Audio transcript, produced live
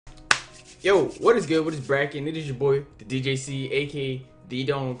Yo, what is good? What is bracking? It is your boy, the DJC, aka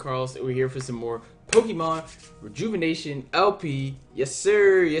TheDonJuanCarlos. We're here for some more Pokemon Rejuvenation LP. Yes,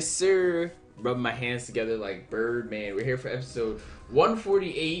 sir. Yes, sir. Rubbing my hands together like Birdman. We're here for episode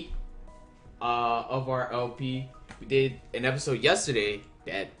 148 of our LP. We did an episode yesterday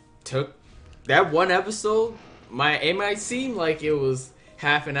that took that one episode. It might seem like it was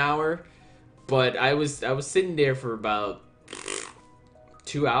half an hour, but I was sitting there for about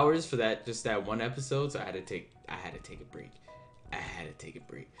 2 hours for that one episode, so I had to take a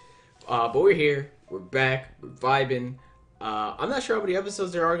break. But we're here, we're back, we're vibing. I'm not sure how many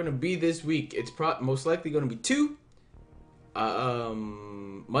episodes there are gonna be this week. It's most likely gonna be two.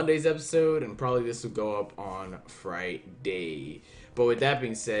 Monday's episode, and probably this will go up on Friday. But with that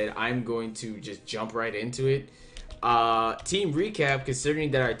being said, I'm going to just jump right into it. Team recap,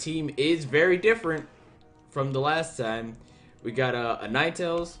 considering that our team is very different from the last time. We got a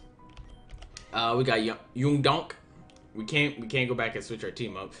Ninetales. We got Youngdonk. We can't go back and switch our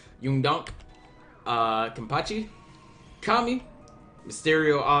team up. Youngdonk, Kampachi, Kami,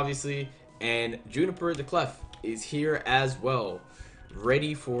 Mysterio obviously, and Juniper the Clef is here as well,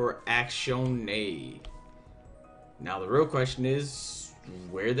 ready for action. Now the real question is,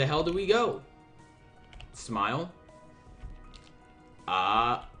 where the hell do we go? Smile.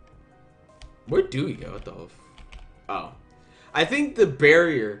 Where do we go? What the? Oh. I think the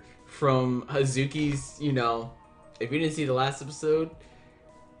barrier from Hazuki's, if you didn't see the last episode,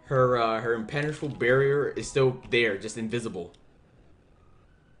 her impenetrable barrier is still there, just invisible.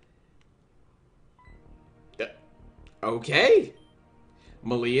 Okay.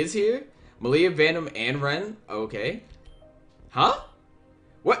 Malia's here. Malia, Venom, and Ren. Okay. Huh?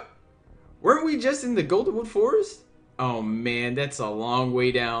 What? Weren't we just in the Goldenwood Forest? Oh man, that's a long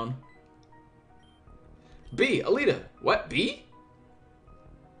way down. B, Alita. What, B?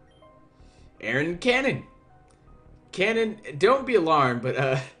 Aaron Cannon. Cannon, don't be alarmed, but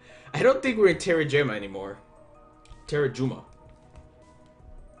I don't think we're in Terrajuma anymore. Terrajuma.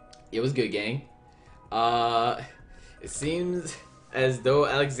 It was good, gang. It seems as though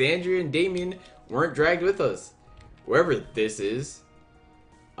Alexandria and Damien weren't dragged with us. Wherever this is.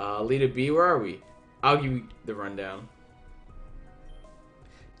 Alita B, where are we? I'll give you the rundown.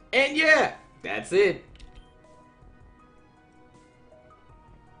 And yeah, that's it.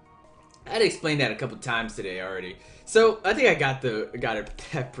 I had to explain that a couple times today already. So I think I got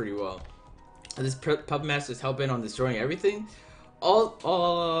it pretty well. This Puppet Master is helping on destroying everything,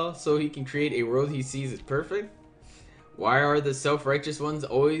 all so he can create a world he sees as perfect. Why are the self-righteous ones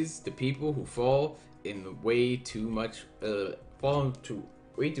always the people who fall into way too much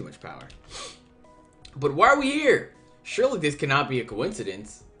power? But why are we here? Surely this cannot be a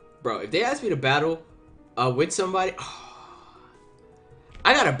coincidence, bro. If they asked me to battle with somebody.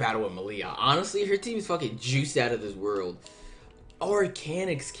 I got a battle with Malia. Honestly, her team is fucking juiced out of this world. Or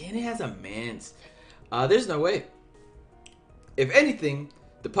Cannon has a Mance. There's no way. If anything,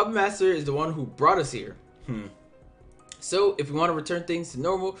 the Puppet Master is the one who brought us here. So, if we want to return things to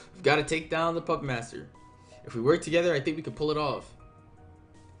normal, we've got to take down the Puppet Master. If we work together, I think we can pull it off.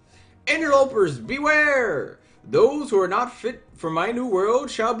 Interlopers, beware! Those who are not fit for my new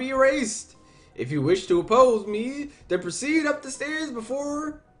world shall be erased. If you wish to oppose me, then proceed up the stairs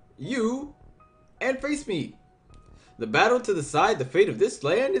before you and face me. The battle to decide the fate of this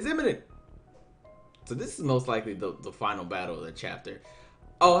land is imminent. So this is most likely the final battle of the chapter.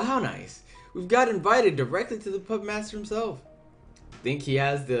 Oh, how nice. We've got invited directly to the Puppet Master himself. Think he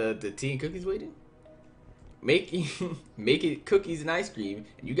has the tea and cookies waiting? Make it cookies and ice cream,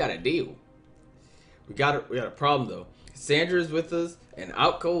 and you got a deal. We got a problem though. Sandra is with us and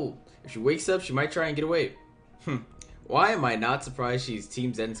out cold. If she wakes up, she might try and get away. Why am I not surprised she's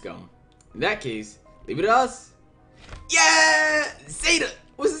Team Zen scum? In that case, leave it to us. Yeah! Zeta!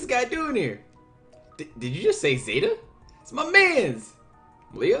 What's this guy doing here? Did you just say Zeta? It's my mans!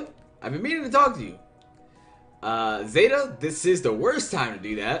 Malia, I've been meaning to talk to you. Zeta, this is the worst time to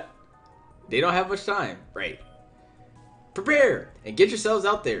do that. They don't have much time. Right. Prepare and get yourselves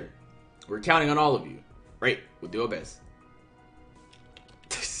out there. We're counting on all of you. Right, we'll do our best.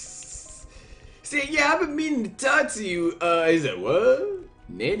 See, yeah, I've been meaning to talk to you. Is it what?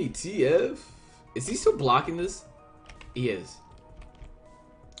 Nanny TF? Is he still blocking this? He is.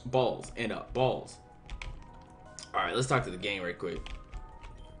 Balls and up. Balls. Alright, let's talk to the gang right quick.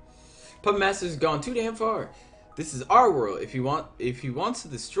 Puppet Master's gone too damn far. This is our world. If he wants to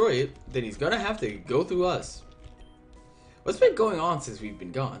destroy it, then he's gonna have to go through us. What's been going on since we've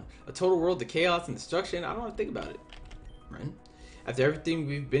been gone? A total world of chaos and destruction? I don't want to think about it. Right? After everything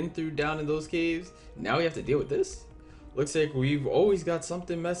we've been through down in those caves, now we have to deal with this? Looks like we've always got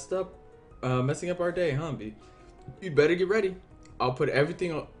something messed up messing up our day, huh, B? You better get ready. I'll put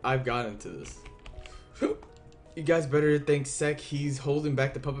everything I've got into this. You guys better thank Sek. He's holding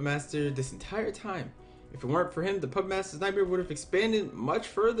back the Puppet Master this entire time. If it weren't for him, the Puppet Master's nightmare would have expanded much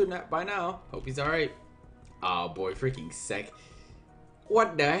further by now. Hope he's alright. Oh boy, freaking Sek.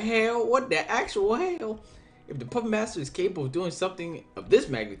 What the hell? What the actual hell? If the Puppet Master is capable of doing something of this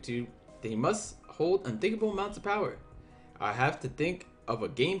magnitude, then he must hold unthinkable amounts of power. I have to think of a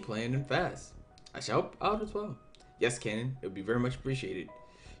game plan and fast. I shall help out as well. Yes, Cannon, it would be very much appreciated.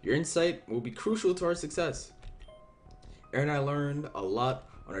 Your insight will be crucial to our success. Aaron and I learned a lot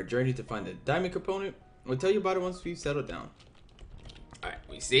on our journey to find the diamond component. We'll tell you about it once we've settled down. Alright,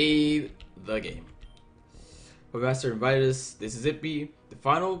 we saved the game. Puppet Master invited us. This is it, B. The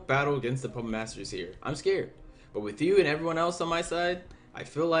final battle against the Puppet Master is here. I'm scared. But with you and everyone else on my side, I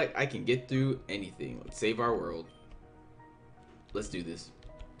feel like I can get through anything. Let's save our world. Let's do this.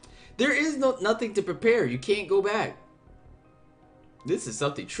 There is nothing to prepare. You can't go back. This is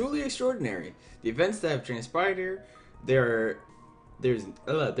something truly extraordinary. The events that have transpired here, there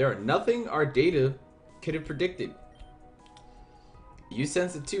are nothing our data could have predicted. You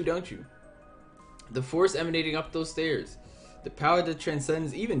sense it too, don't you? The force emanating up those stairs. The power that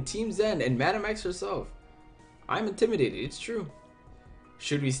transcends even Team Zen and Madame X herself. I'm intimidated, it's true.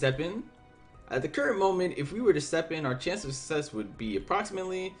 Should we step in? At the current moment, if we were to step in, our chance of success would be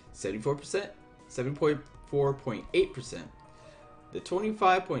approximately 74%, 7.4.8%. The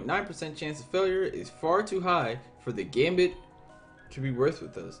 25.9% chance of failure is far too high for the gambit to be worth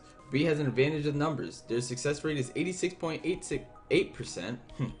with us. B has an advantage of numbers. Their success rate is 86.8%.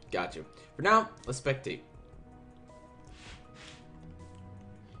 Gotcha. For now, let's spectate.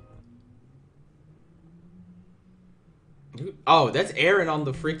 Oh, that's Aaron on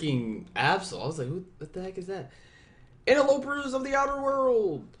the freaking Absol. I was like, what the heck is that? Interlopers of the outer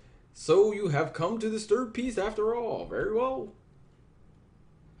world. So you have come to disturb peace after all. Very well.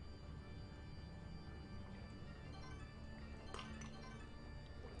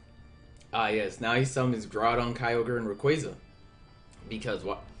 Ah, yes. Now he summons Groudon, Kyogre, and Rayquaza. Because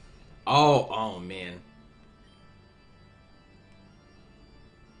what? Oh, man.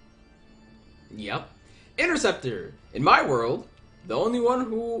 Yep. Interceptor. In my world, the only one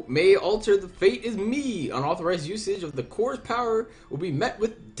who may alter the fate is me. Unauthorized usage of the core's power will be met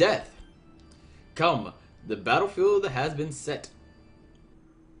with death. Come, the battlefield has been set.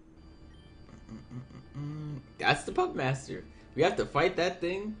 That's the Puppet Master. We have to fight that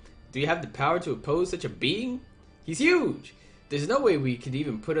thing. Do you have the power to oppose such a being? He's huge. There's no way we could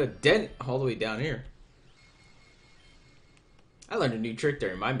even put a dent all the way down here. I learned a new trick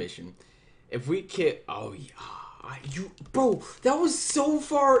during my mission. If we can, oh yeah, bro, that was so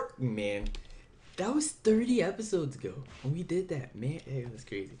far, man. That was 30 episodes ago when we did that, man. Hey, that's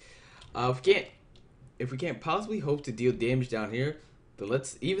crazy. If we can't possibly hope to deal damage down here, then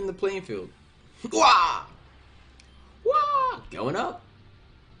let's even the playing field. Wah! Wah! Going up.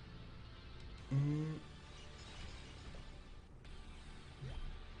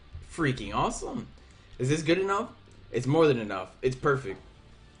 Freaking awesome. Is this good enough? It's more than enough. It's perfect.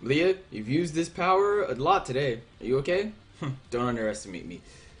 Leah, you've used this power a lot today. Are you okay? Don't underestimate me.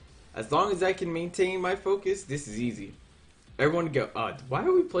 As long as I can maintain my focus, this is easy. Everyone go, why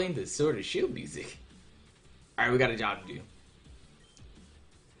are we playing this Sword and Shield music? Alright, we got a job to do.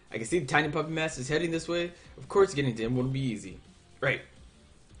 I can see the tiny puppet master's heading this way. Of course getting to him wouldn't be easy. Right.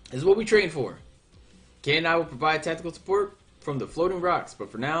 This is what we train for. Ken and I will provide tactical support from the floating rocks,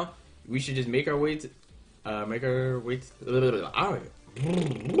 but for now, we should just make our way to Alright.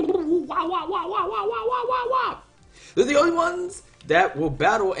 They're the only ones that will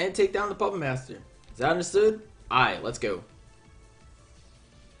battle and take down the Puppet Master. Is that understood? Alright, let's go.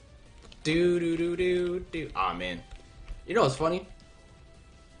 Aw, man. You know what's funny?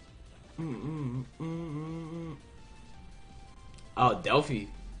 Oh, Delphi.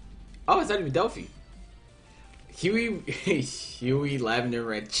 Oh, it's not even Delphi. Huey, Lavender,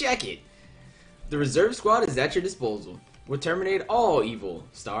 Red. Check it. The reserve squad is at your disposal. We'll terminate all evil,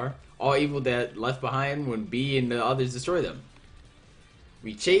 Star. All evil that left behind when B and the others destroy them.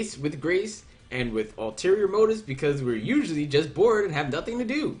 We chase with grace and with ulterior motives because we're usually just bored and have nothing to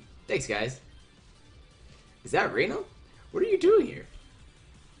do. Thanks, guys. Is that Reno? What are you doing here?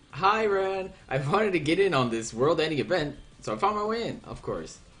 Hi, Ran. I wanted to get in on this world-ending event, so I found my way in, of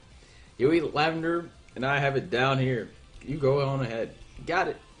course. Huey, Lavender, and I have it down here. You go on ahead. Got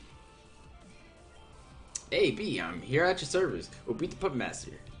it. Hey, B, I'm here at your service. We'll beat the Puppet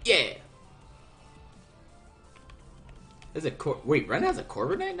Master. Yeah! There's a wait, Ren has a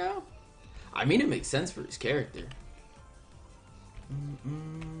Corviknight now? I mean, it makes sense for his character.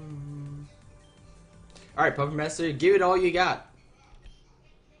 Alright, Puppet Master, give it all you got.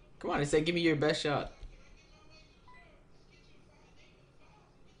 Come on, I said give me your best shot.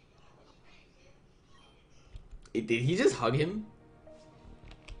 Did he just hug him?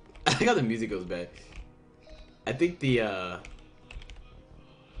 I like how the music goes back. I think the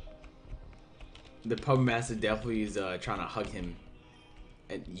Puppet Master definitely is trying to hug him.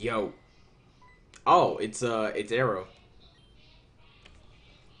 And yo. Oh, it's Arrow.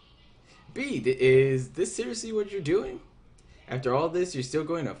 B, is this seriously what you're doing? After all this, you're still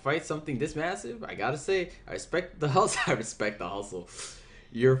going to fight something this massive? I gotta say, I respect the hustle. I respect the hustle.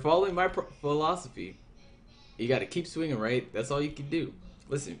 You're following my philosophy. You gotta keep swinging, right? That's all you can do.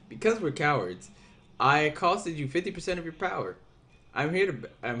 Listen, because we're cowards, I costed you 50% of your power. I'm here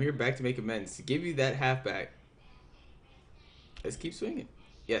back to make amends, to give you that half back. Let's keep swinging.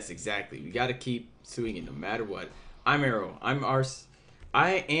 Yes, exactly. We gotta keep swinging no matter what. I'm Arrow.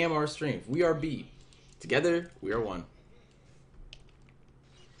 I am our strength. We are B. Together, we are one.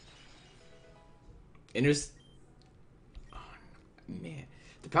 Oh, man.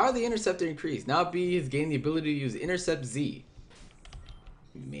 The power of the interceptor increased. Now B has gained the ability to use intercept Z.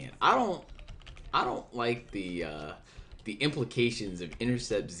 Man, I don't like the implications of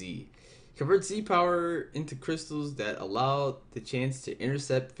intercept Z. Convert Z power into crystals that allow the chance to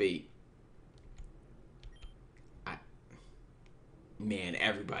intercept fate. Man,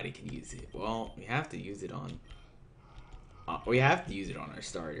 everybody can use it. Well, we have to use it on. We have to use it on our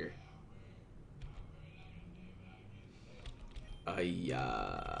starter.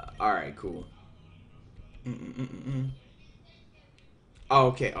 Yeah. All right, cool. Oh,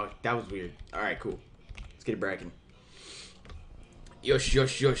 okay. Oh, that was weird. All right, cool. Let's get it bracking. Yosh. All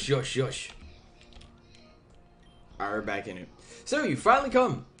right, we're back in it. So you finally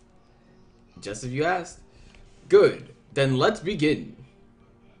come. Just as you asked. Good. Then let's begin.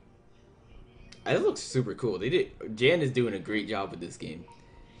 It looks super cool. Jan is doing a great job with this game.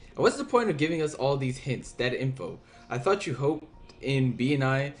 What's the point of giving us all these hints, that info? I thought you hoped in B and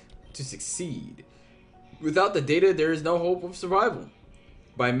I to succeed. Without the data, there is no hope of survival.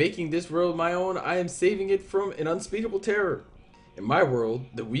 By making this world my own, I am saving it from an unspeakable terror. In my world,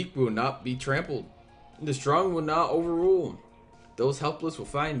 the weak will not be trampled. The strong will not overrule. Those helpless will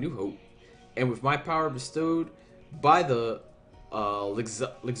find new hope. And with my power bestowed by the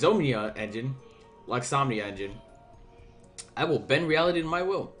Luxomnia engine, I will bend reality to my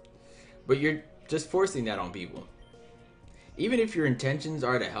will. But you're just forcing that on people. Even if your intentions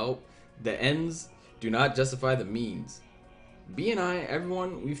are to help, the ends do not justify the means. B and I,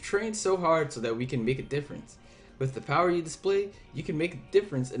 everyone, we've trained so hard so that we can make a difference. With the power you display, you can make a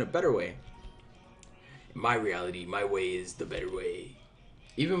difference in a better way. In my reality, my way is the better way.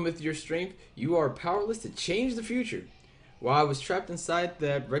 Even with your strength, you are powerless to change the future. While I was trapped inside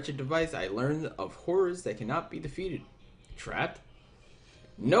that wretched device, I learned of horrors that cannot be defeated. Trapped?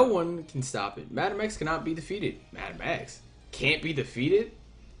 No one can stop it. Madam X cannot be defeated. Madam X can't be defeated?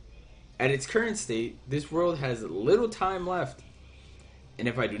 At its current state, this world has little time left. And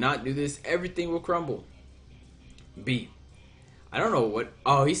if I do not do this, everything will crumble. B. I don't know what...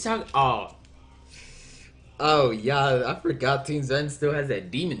 Oh, he's talking... Oh, yeah, I forgot Team Zen still has that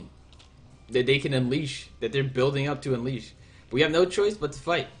demon that they can unleash, that they're building up to unleash. But we have no choice but to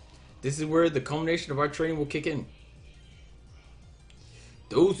fight. This is where the culmination of our training will kick in.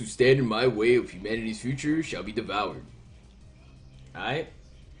 Those who stand in my way of humanity's future shall be devoured. Alright?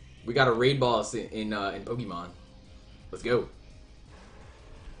 We got a raid boss in Pokemon. Let's go.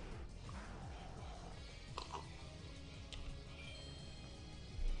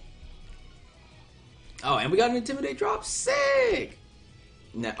 Oh, and we got an Intimidate drop. Sick!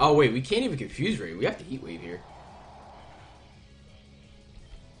 Now, oh, wait. We can't even confuse Ray. We have to Heat Wave here.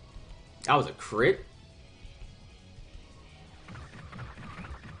 That was a crit.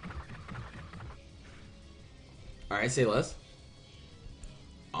 Alright, say less.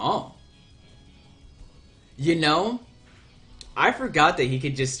 Oh. You know, I forgot that he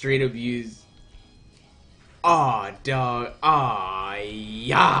could just straight up use... Aw, dog. Aw,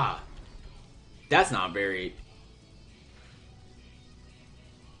 yeah. That's not very...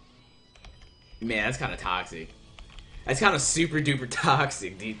 Man, that's kind of toxic. That's kind of super duper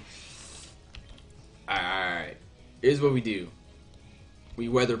toxic, dude. Alright. Here's what we do. We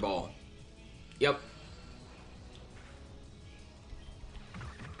Weather Ball. Yep.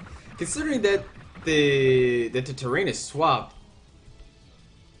 Considering that the terrain is swapped,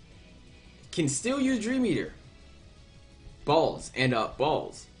 can still use Dream Eater. Balls and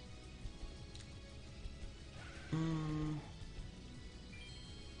balls.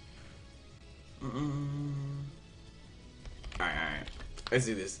 Alright. Let's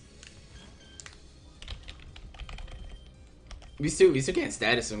do this. We still can't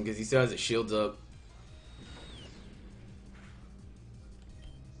status him because he still has his shields up.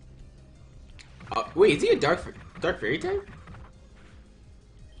 Wait, is he a dark fairy type?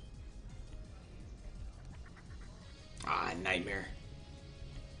 Ah, nightmare.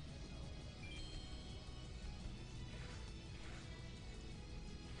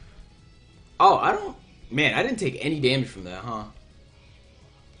 Oh, I don't. Man, I didn't take any damage from that, huh?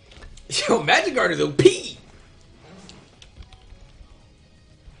 Yo, Magic Guard is OP.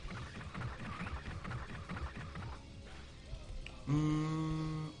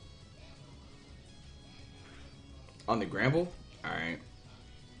 On the Gramble? Alright.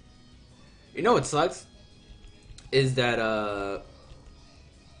 You know what sucks? Is that,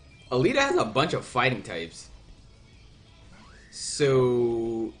 Alita has a bunch of fighting types.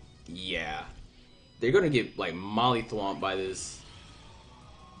 So, yeah. They're gonna get, like, mollythwomped by this.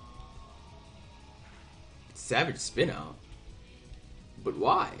 Savage spin out. But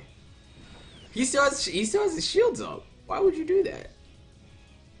why? He still has his shields up. Why would you do that?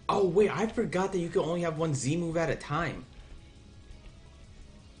 Oh wait, I forgot that you can only have one Z move at a time.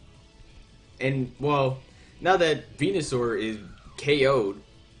 And well, now that Venusaur is KO'd.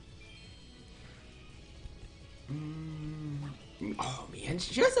 Oh,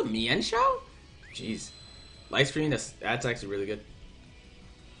 she has a Mienshao? Jeez. Light screen, that's actually really good.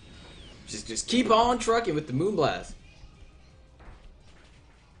 Just keep on trucking with the Moonblast.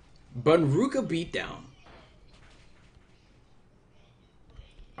 Bunruka beatdown.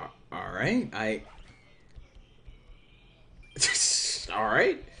 Alright, Alright.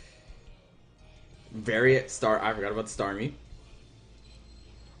 I forgot about the Starmie.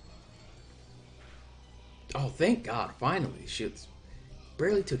 Oh, thank God, finally. Shit.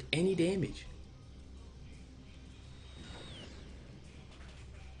 Barely took any damage.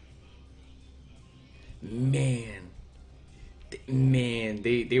 Man,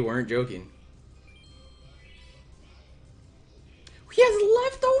 they weren't joking. He has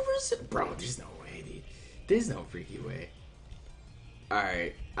leftovers, bro. There's no way, dude. There's no freaky way. All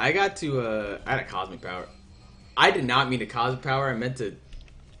right, I had a cosmic power. I did not mean to cosmic power. I meant to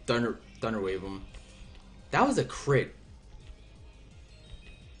thunder wave him. That was a crit.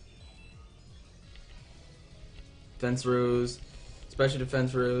 Defense rose, special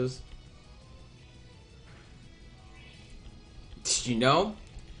defense rose. You know,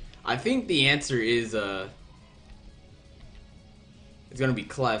 I think the answer is it's gonna be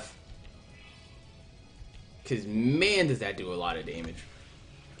Clef, cause man, does that do a lot of damage.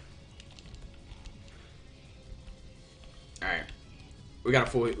 All right, we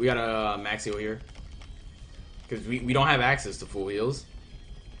got a max heal here, cause we don't have access to full heals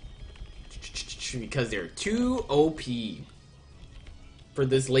because they're too OP for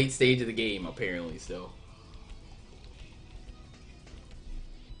this late stage of the game, apparently. Still.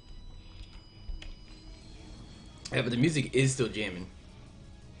 Yeah, but the music is still jamming.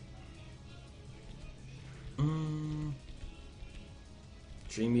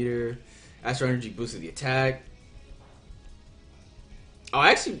 Dream Meter. Astral Energy boosted the attack. Oh,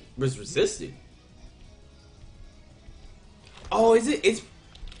 I actually was resisted. Oh, is it? It's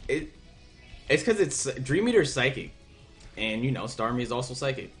because it's Dream Meter is psychic. And, you know, Starmie is also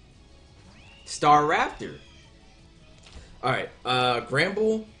psychic. Star Raptor. Alright,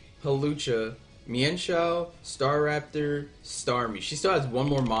 Gramble, Halucha, Mienshao, Staraptor, Starmie. She still has one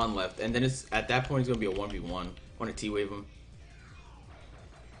more Mon left, and then it's at that point it's gonna be a 1v1. Want to T-wave him?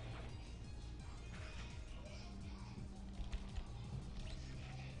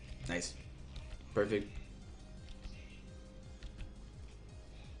 Nice, perfect.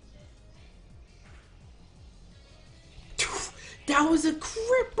 That was a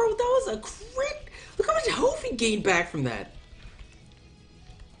crit, bro. That was a crit. Look how much health he gained back from that.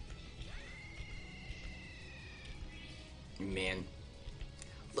 Man.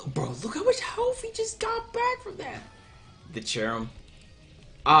 Look, bro, look how much health he just got back from that. The Cherum.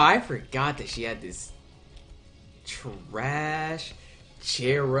 Oh, I forgot that she had this trash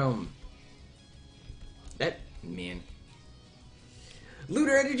Cherum. That, man.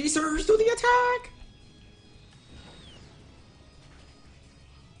 Lunar Energy Surge to the attack!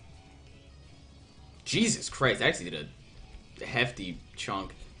 Jesus Christ, I actually did a hefty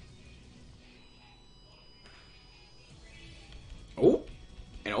chunk. Oh,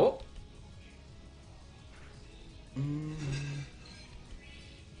 and oh.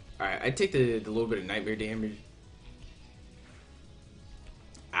 Alright, I take the little bit of nightmare damage.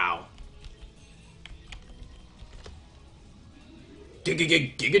 Ow.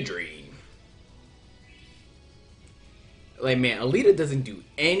 Giga Drain. Like, man, Alita doesn't do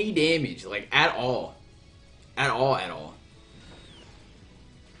any damage, like, at all. At all.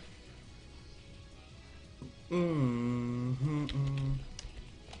 Mm-hmm.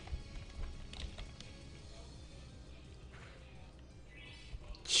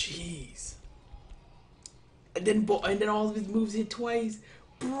 Jeez. And then all of his moves hit twice.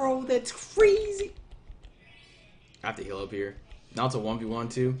 Bro, that's crazy. I have to heal up here. Now it's a 1v1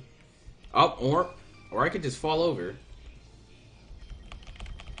 too. Oh, or I could just fall over.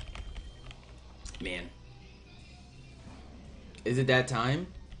 Man. Is it that time?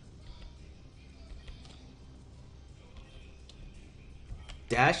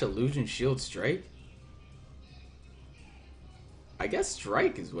 Dash, illusion, shield, strike? I guess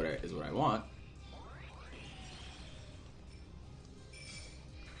strike is what I want.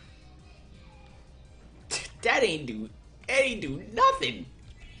 That ain't do nothing.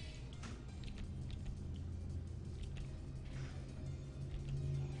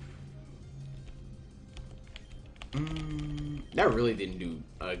 That really didn't do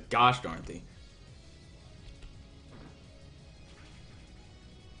a gosh darn thing.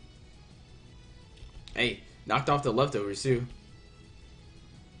 Hey, knocked off the leftovers too.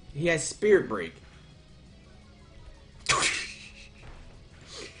 He has spirit break.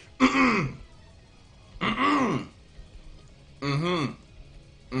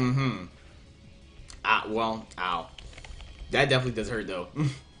 Well, ow. That definitely does hurt though.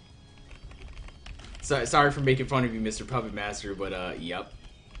 Sorry for making fun of you, Mr. Puppet Master, but yep.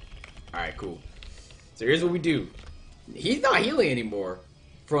 Alright, cool. So here's what we do. He's not healing anymore.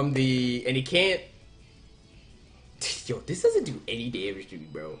 And he can't... Yo, this doesn't do any damage to me,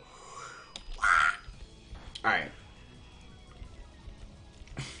 bro. Alright.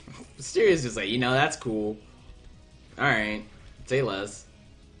 Mysterious just like, that's cool. Alright. Say less.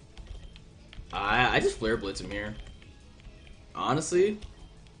 I just flare blitz him here. Honestly,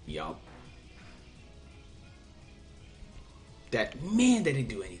 yup. That didn't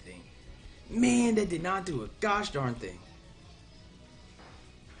do anything. Man, that did not do a gosh darn thing.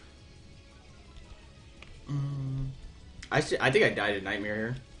 I think I died in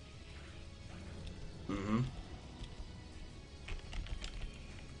Nightmare here.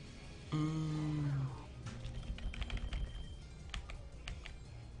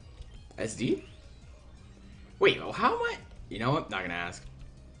 SD? Wait, oh, how am I? You know what? Not gonna ask.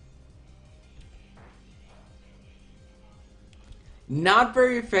 Not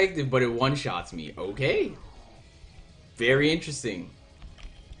very effective, but it one-shots me. Okay. Very interesting.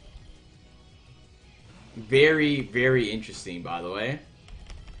 Very, very interesting, by the way.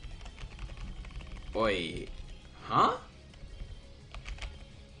 Oi. Huh?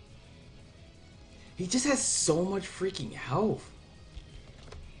 He just has so much freaking health.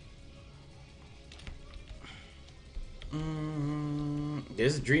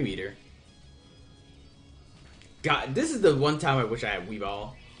 There's a Dream Eater. God, this is the one time I wish I had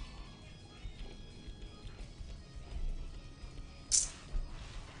Weeball.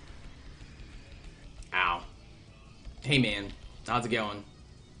 Ow. Hey man, how's it going?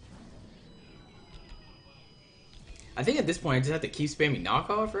 I think at this point I just have to keep spamming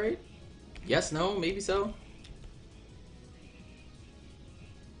knockoff, right? Yes, no, maybe so.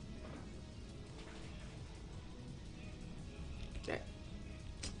 Okay.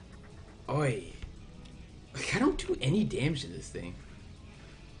 Oi. Like, I don't do any damage to this thing.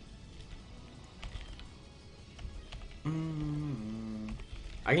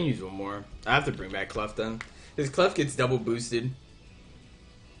 I can use one more. I have to bring back Clef then. His Clef gets double boosted.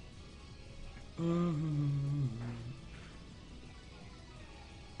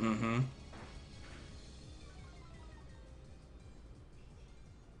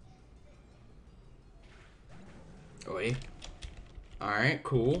 Oi. Alright,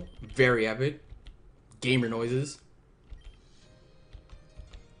 cool. Very epic. Gamer noises.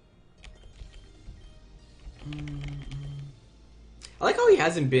 I like how he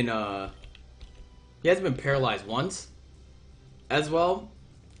hasn't been paralyzed once as well.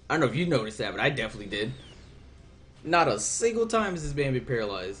 I don't know if you noticed that, but I definitely did. Not a single time has this man been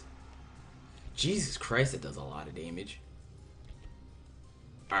paralyzed. Jesus Christ, that does a lot of damage.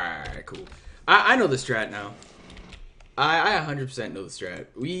 Alright, cool. I know the strat now. I 100% know the strat.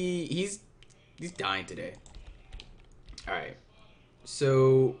 He's dying today. Alright.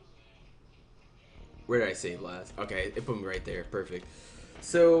 So where did I save last? Okay, it put me right there. Perfect.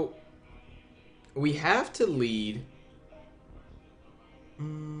 So we have to lead. I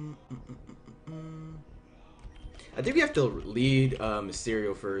think we have to lead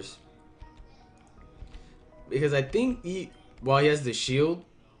Mysterio first. Because I think while he has the shield,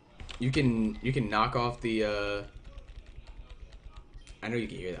 you can knock off the I know you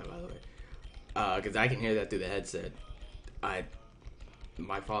can hear that, by the way. Because I can hear that through the headset.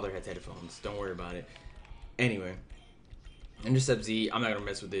 My father has headphones. Don't worry about it. Anyway, intercept Z. I'm not gonna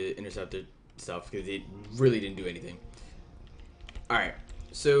mess with the interceptor stuff because it really didn't do anything. All right,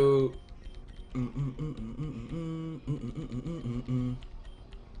 so.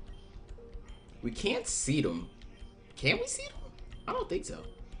 We can't seed them. Can we seed them? I don't think so.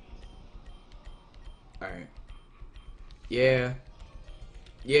 All right. Yeah.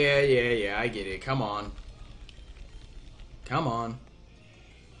 Yeah. I get it. Come on. Come on.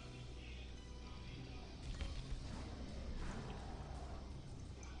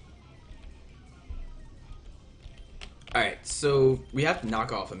 Alright, so we have to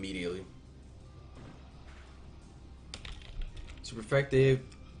knock off immediately. Super effective.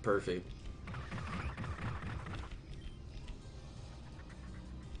 Perfect.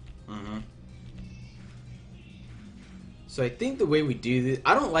 So I think the way we do this,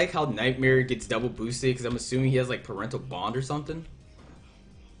 I don't like how Nightmare gets double boosted because I'm assuming he has like parental bond or something.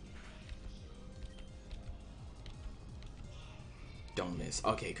 Don't miss.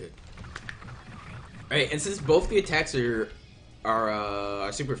 Okay, good. Alright, and since both the attacks are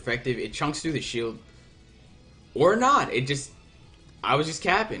super effective, it chunks through the shield. Or not. It just, I was just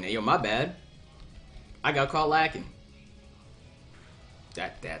capping. Hey, yo, my bad. I got caught lacking.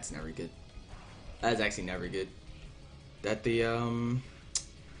 That's never good. That's actually never good. That the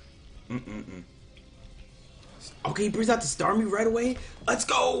Okay, he brings out the star move right away. Let's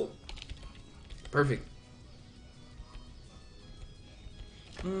go. Perfect.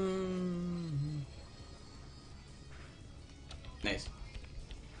 Nice.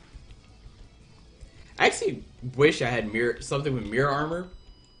 I actually wish I had something with mirror armor,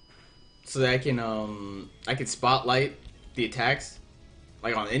 so that I could spotlight the attacks,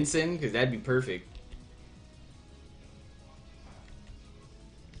 like on Ensign, because that'd be perfect.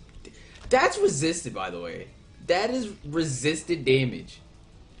 That's resisted, by the way. That is resisted damage,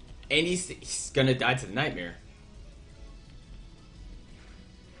 and he's gonna die to the Nightmare.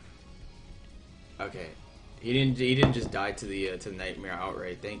 Okay, he didn't just die to the Nightmare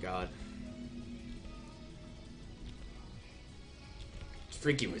outright. Thank God.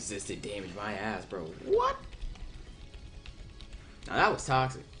 Freaking resisted damage, my ass, bro. What? Now that was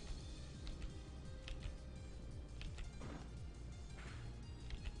toxic.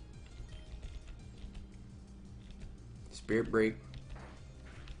 Spirit break.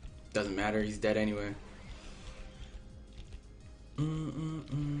 Doesn't matter, he's dead anyway.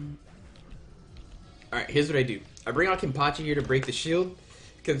 Alright, here's what I do. I bring out Kenpachi here to break the shield,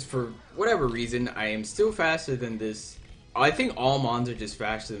 because for whatever reason, I am still faster than this. I think all Mons are just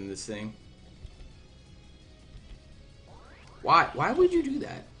faster than this thing. Why? Why would you do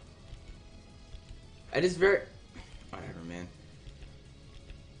that? That is very... Whatever, man.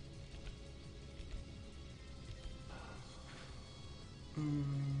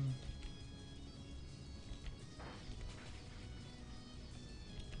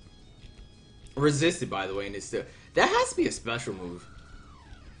 Resisted, by the way, and it's still... That has to be a special move.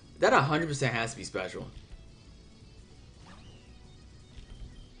 That 100% has to be special.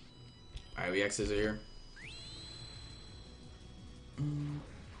 Alright, we X's are here.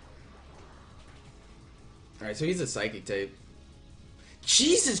 Alright, so he's a psychic type.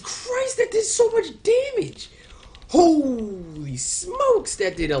 Jesus Christ, that did so much damage! Holy smokes,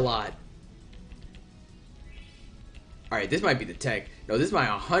 that did a lot. Alright, this might be the tech. No, this might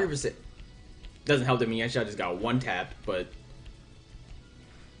 100%... Doesn't help that Miyansha just got one tap, but...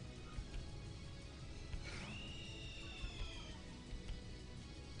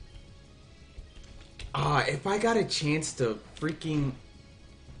 if I got a chance to freaking...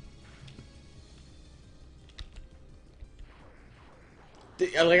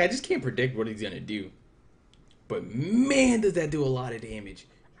 Like, I just can't predict what he's gonna do. But man, does that do a lot of damage.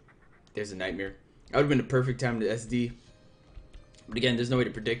 There's a Nightmare. That would have been the perfect time to SD. But again, there's no way to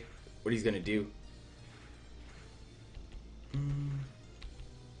predict what he's gonna do.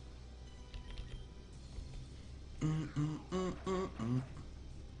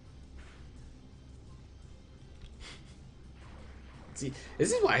 See,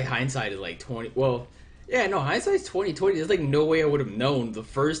 this is why hindsight is like 20. Well, yeah, no, hindsight's 20/20. There's like no way I would have known the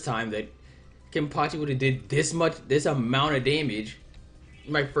first time that Kenpachi would have did this amount of damage.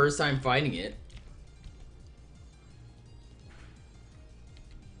 My first time fighting it.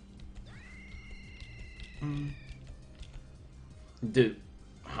 Dude,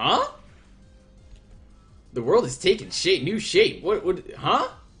 huh? The world is taking shape, new shape. What, huh?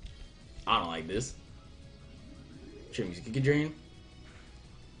 I don't like this. Trim Giga Drain.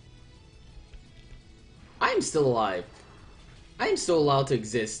 I am still alive. I am still allowed to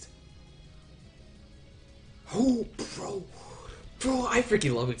exist. Oh, bro. Bro, I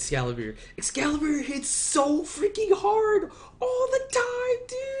freaking love Excalibur. Excalibur hits so freaking hard all the time,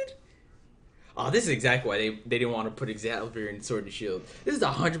 dude. Oh, this is exactly why they didn't want to put Excalibur in Sword and Shield. This is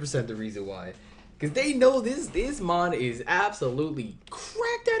 100% the reason why. Because they know this mon is absolutely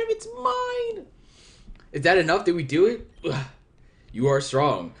cracked out of its mind. Is that enough? Did we do it? Ugh. You are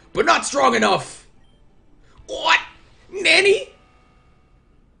strong, but not strong enough. What? Nanny?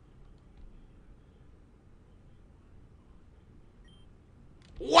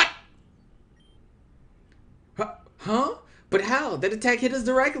 What? Huh? But how? That attack hit us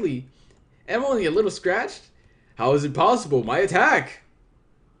directly. I'm only a little scratched. How is it possible? My attack.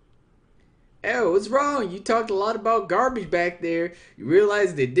 Oh, what's wrong? You talked a lot about garbage back there. You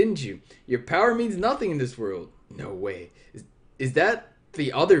realized it, didn't you? Your power means nothing in this world. No way. Is that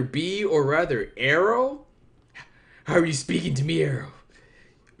the other bee, or rather Arrow? How are you speaking to me, Arrow?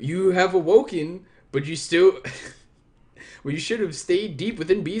 You have awoken, but you still... well, you should have stayed deep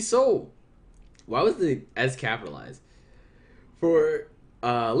within Bee's soul. Why was the S capitalized? For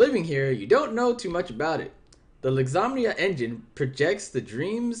living here, you don't know too much about it. The Lexomnia engine projects the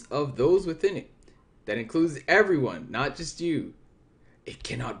dreams of those within it. That includes everyone, not just you. It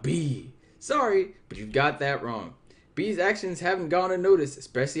cannot be. Sorry, but you've got that wrong. Bee's actions haven't gone unnoticed,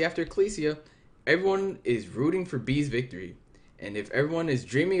 especially after Ecclesia. Everyone is rooting for Bee's victory. And if everyone is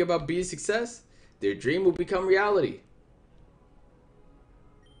dreaming about Bee's success, their dream will become reality.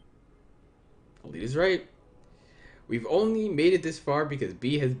 Alita's right. We've only made it this far because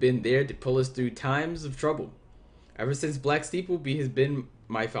Bee has been there to pull us through times of trouble. Ever since Black Steeple, Bee has been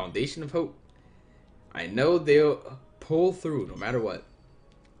my foundation of hope. I know they'll pull through no matter what.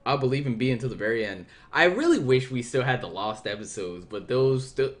 I'll believe in Bee until the very end. I really wish we still had the lost episodes, but those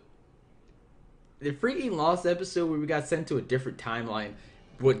still... The freaking lost episode where we got sent to a different timeline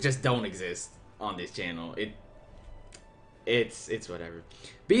would just don't exist on this channel. It's whatever.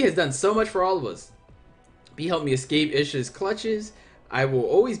 Bee has done so much for all of us. Bee helped me escape Isha's clutches. I will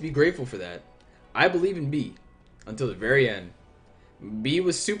always be grateful for that. I believe in Bee until the very end. Bee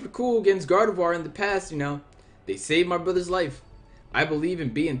was super cool against Gardevoir in the past, you know. They saved my brother's life. I believe in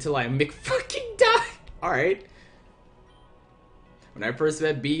Bee until I fucking die. Alright. When I first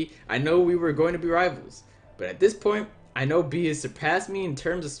met Bee, I know we were going to be rivals. But at this point, I know Bee has surpassed me in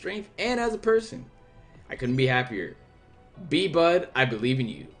terms of strength and as a person. I couldn't be happier. Bee bud, I believe in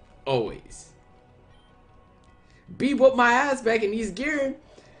you. Always. Bee whooped my ass back in East Gearin.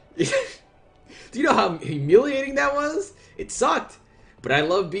 Do you know how humiliating that was? It sucked. But I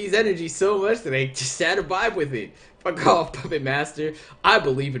love Bee's energy so much that I just had to vibe with it. Fuck off, Puppet Master. I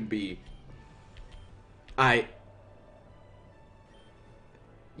believe in Bee.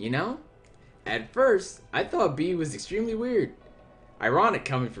 You know? At first, I thought Bee was extremely weird. Ironic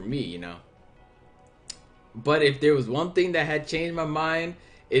coming from me, you know. But if there was one thing that had changed my mind,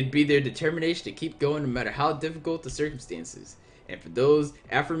 it'd be their determination to keep going no matter how difficult the circumstances. And for those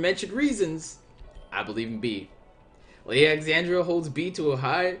aforementioned reasons, I believe in Bee. Lady Alexandria holds Bee to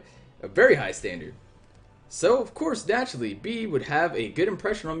a very high standard. So, of course, naturally, Bee would have a good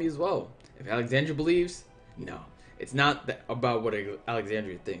impression on me as well. If Alexandria believes, no. It's not about what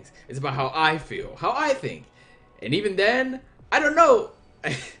Alexandria thinks. It's about how I feel, how I think. And even then, I don't know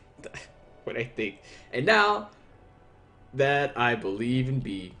what I think. And now that I believe in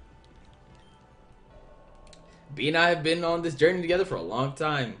Bee. Bee and I have been on this journey together for a long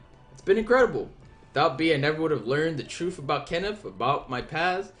time. It's been incredible. Without Bee, I never would have learned the truth about Kenneth, about my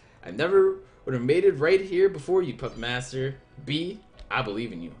past. I never would have made it right here before you, Puppet Master. Bee, I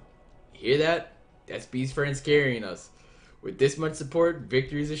believe in you. You hear that? That's Bee's friends carrying us. With this much support,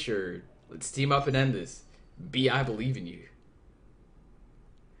 victory is assured. Let's team up and end this. Bee, I believe in you.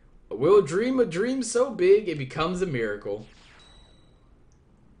 We'll dream a dream so big it becomes a miracle.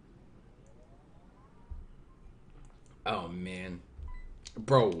 Oh, man.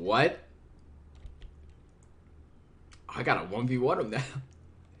 Bro, what? I got a 1v1 him now.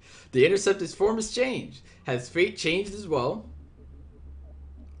 The Interceptor's form has changed. Has fate changed as well?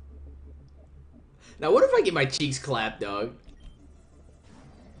 Now, what if I get my cheeks clapped, dog?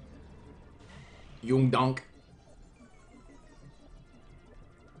 Young donk.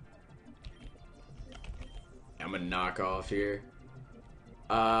 I'm gonna knock off here.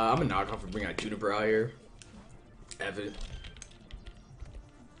 I'm gonna knock off and bring out Judibrow here. Evan.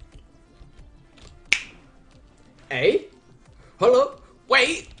 Hey? Hold up.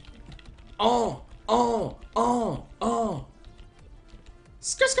 Wait. Oh.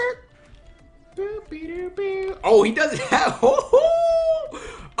 Skirt, skirt. Oh, he doesn't have.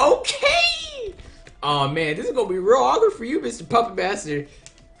 Okay. Oh man, this is gonna be real awkward for you, Mr. Puppet Master.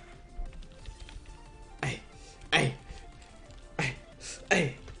 Hey.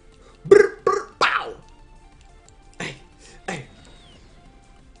 Hey. Brr, brr, pow. Hey. Hey.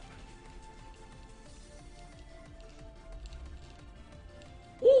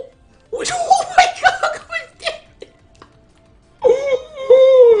 Oh. Oh my god.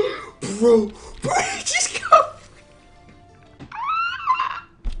 Bro. Bro, he just got...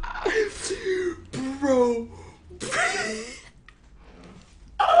 Bro.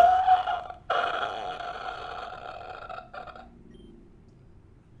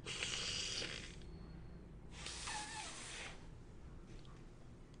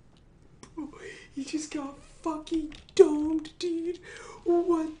 He just got fucking domed, dude.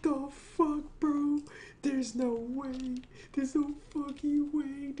 What the fuck, bro? There's no way. There's no fucking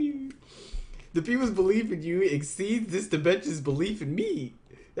way, dude. The people's belief in you exceeds this dimension's belief in me.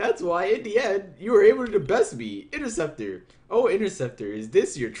 That's why, in the end, you were able to best me, Interceptor. Oh, Interceptor, is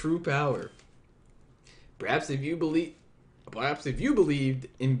this your true power? Perhaps if you believed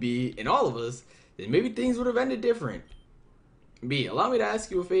in B and all of us, then maybe things would have ended different. B, allow me to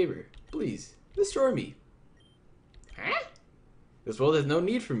ask you a favor. Please, destroy me. Huh? This world has no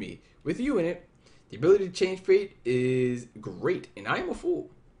need for me. With you in it, the ability to change fate is great, and I am a fool.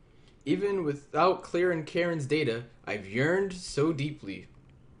 Even without clearing Karen's data, I've yearned so deeply.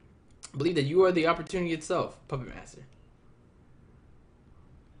 I believe that you are the opportunity itself, Puppet Master.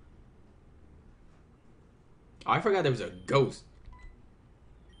 Oh, I forgot there was a ghost.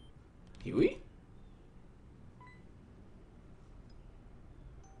 Huey?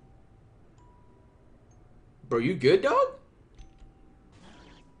 Bro, you good, dog?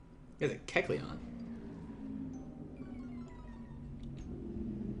 You got a Kecleon on.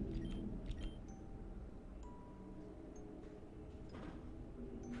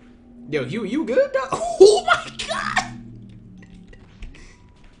 Yo, you good, dog? Oh my god!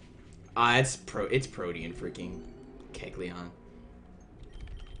 Ah, it's Protean freaking Kecleon.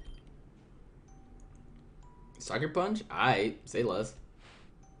 Sucker Punch? Aight, say less.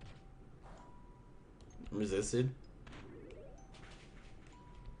 Resisted.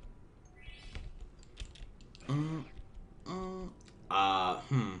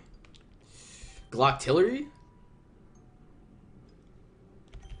 Glocktillery?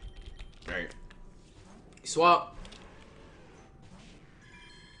 Alright. Swap.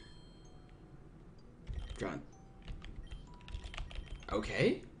 John.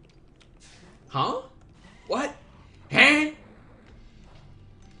 Okay. Huh? What? Huh?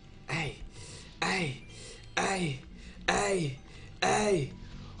 Hey. Hey. Hey. Hey. Hey.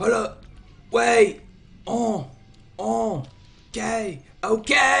 Hold up. Wait. Okay.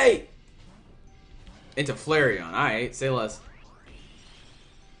 Okay. Into Flareon. Alright. Say less.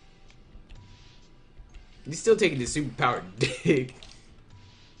 He's still taking this superpowered dig.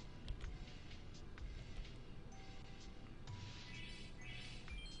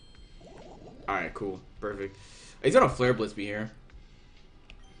 Alright, cool. Perfect. He's gonna Flare Blitz me here.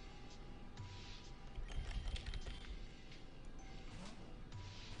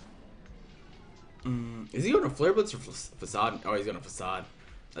 Is he going to Flare Blitz or Facade? Oh, he's going to Facade.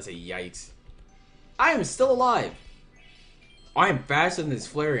 That's a yikes. I am still alive. I am faster than this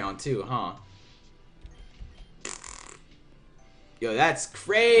Flareon too, huh? Yo, that's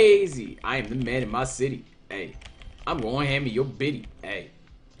crazy. I am the man in my city. Hey, I'm going to hand me your biddy. Hey,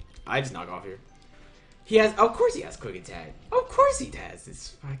 I just knock off here. He has, of course he has Quick Attack. Of course he has this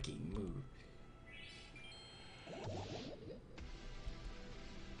fucking move.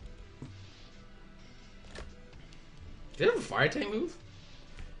 Did it have a Fire Tank move?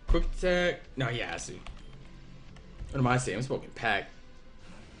 Quick Attack? No, yeah, I see. What am I saying? I'm smoking Pack.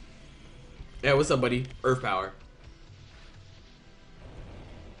 Yeah, what's up, buddy? Earth Power.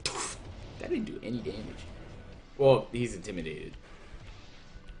 That didn't do any damage. Well, he's intimidated.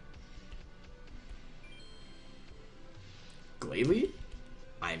 Glalie?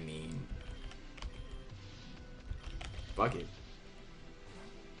 I mean... fuck it.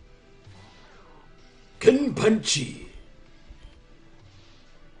 Kenpunchy!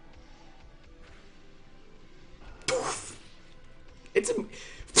 It's a...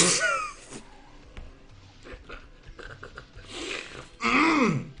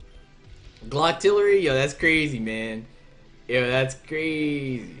 Glocktillery? Yo, that's crazy, man. Yo, that's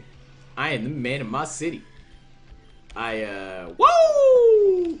crazy. I am the man of my city. Whoa!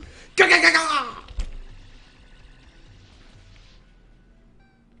 Ga ga ga ga!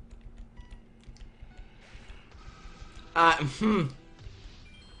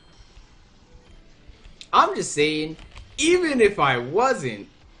 I'm just saying, even if I wasn't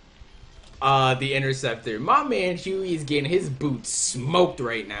the Interceptor, my man Huey is getting his boots smoked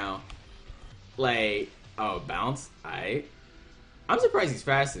right now. Like, oh, bounce. Alright. I'm surprised he's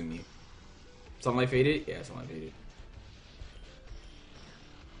faster than me. Sunlight faded? Yeah, sunlight faded.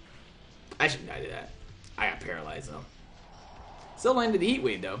 I should not do that. I got paralyzed though. Still landed the heat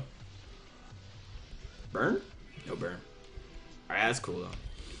wave though. Burn? No burn. Alright, that's cool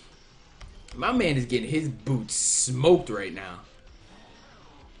though. My man is getting his boots smoked right now.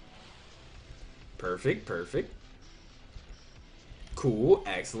 Perfect, perfect. Cool,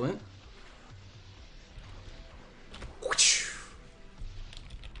 excellent.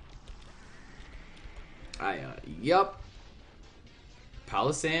 Yup.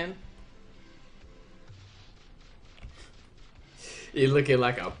 Palisand. You're looking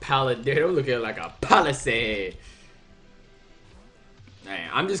like a pallet, dude. I'm looking like a palisade. Man,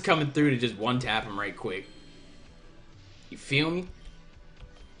 I'm just coming through to just one tap him right quick. You feel me?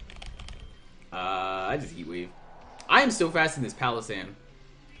 I just heat wave. I am so fast in this palisand.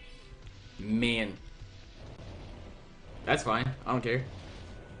 Man. That's fine. I don't care.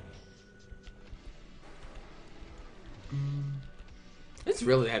 It's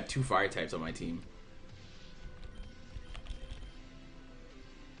really to have 2 fire types on my team.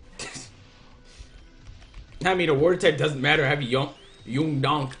 I mean, a water type doesn't matter. I have Young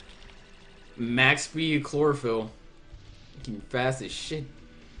Donk. Max speed chlorophyll. Fucking fast as shit.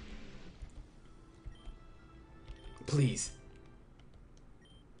 Please.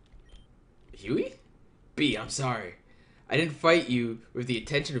 Huey? B, I'm sorry. I didn't fight you with the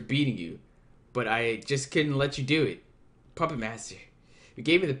intention of beating you, but I just couldn't let you do it. Puppet Master. You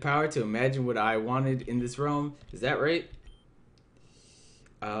gave me the power to imagine what I wanted in this realm. Is that right?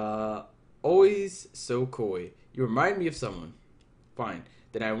 Always so coy. You remind me of someone. Fine.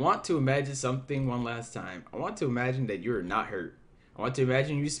 Then I want to imagine something one last time. I want to imagine that you're not hurt. I want to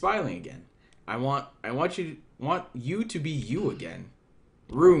imagine you smiling again. I want you to be you again.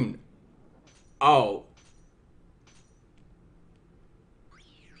 Rune. Oh.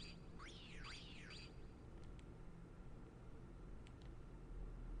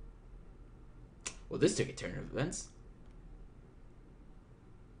 Well, this took a turn of events.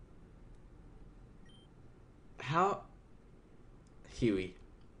 How? Huey.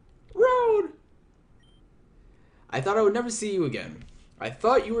 Road! I thought I would never see you again. I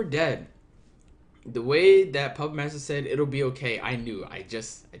thought you were dead. The way that Puppet Master said it'll be okay, I knew. I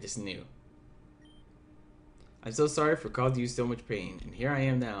just knew. I'm so sorry for causing you so much pain, and here I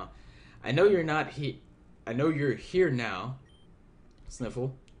am now. I know you're not here. I know you're here now.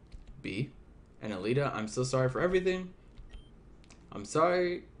 Sniffle. B. And Alita, I'm so sorry for everything. I'm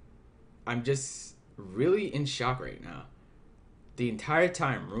sorry. I'm just really in shock right now. The entire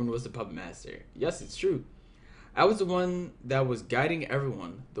time, Rune was the Puppet Master. Yes, it's true. I was the one that was guiding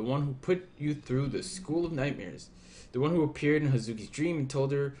everyone. The one who put you through the school of nightmares. The one who appeared in Hazuki's dream and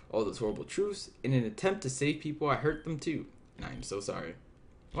told her all those horrible truths. In an attempt to save people, I hurt them too. And I am so sorry.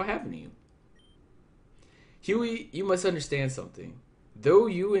 What happened to you? Huey, you must understand something. Though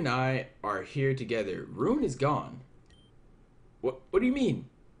you and I are here together, Rune is gone. What do you mean?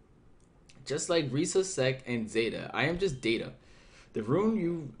 Just like Risa, Sek, and Zeta, I am just Data. The Rune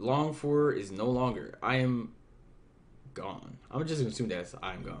you long for is no longer. I am gone. I'm just going to assume that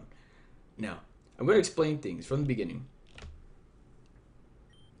I am gone. Now, I'm going to explain things from the beginning.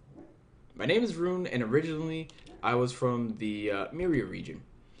 My name is Rune, and originally I was from the Miria region.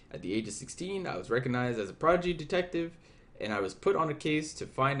 At the age of 16, I was recognized as a prodigy detective, and I was put on a case to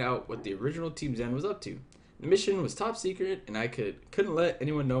find out what the original Team Zen was up to. The mission was top secret, and I couldn't let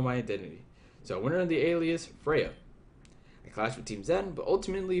anyone know my identity. So I went under the alias Freya. I clashed with Team Zen, but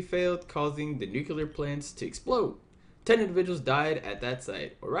ultimately failed, causing the nuclear plants to explode. 10 individuals died at that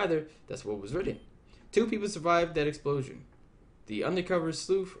site, or rather, that's what was written. 2 people survived that explosion. The undercover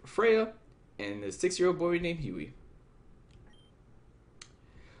sleuth Freya, and the 6-year-old boy named Huey.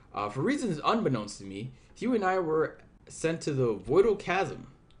 For reasons unbeknownst to me, Huey and I were sent to the Voidal Chasm.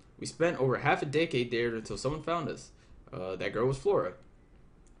 We spent over half a decade there until someone found us. That girl was Flora.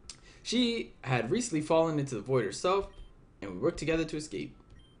 She had recently fallen into the void herself, and we worked together to escape.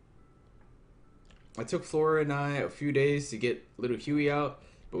 It took Flora and I a few days to get little Huey out,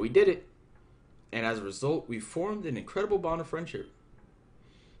 but we did it. And as a result, we formed an incredible bond of friendship.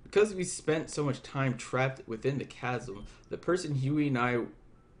 Because we spent so much time trapped within the chasm, the person Huey and I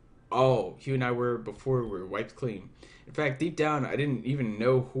were before we were wiped clean. In fact, deep down, I didn't even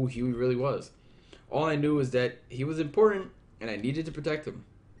know who Huey really was. All I knew was that he was important, and I needed to protect him.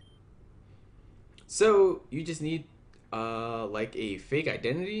 So, you just need, like a fake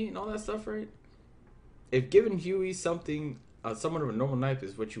identity and all that stuff, right? If giving Huey something, someone of a normal knife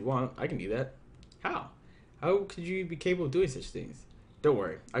is what you want, I can do that. How? How could you be capable of doing such things? Don't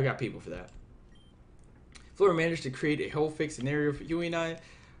worry, I got people for that. Flora managed to create a whole fake scenario for Huey and I,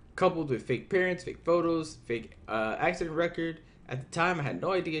 coupled with fake parents, fake photos, fake accident record. At the time, I had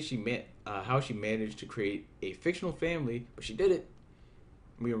no idea how she managed to create a fictional family, but she did it.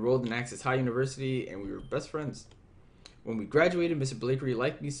 We enrolled in Access High University, and we were best friends. When we graduated, Mr. Blakery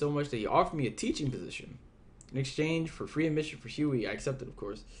liked me so much that he offered me a teaching position. In exchange for free admission for Huey, I accepted, of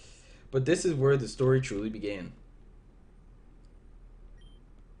course. But this is where the story truly began.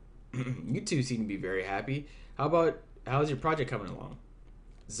 You two seem to be very happy. How's your project coming along?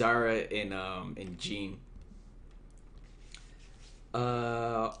 Zara and Jean.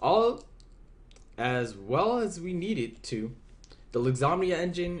 All as well as we need it to. The Luxomnia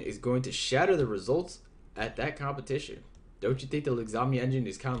engine is going to shatter the results at that competition. Don't you think the Luxomnia engine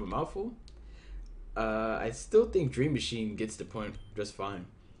is kind of a mouthful? I still think Dream Machine gets the point just fine.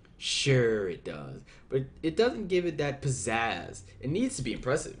 Sure it does, but it doesn't give it that pizzazz. It needs to be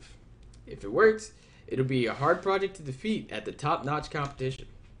impressive. If it works, it'll be a hard project to defeat at the top-notch competition.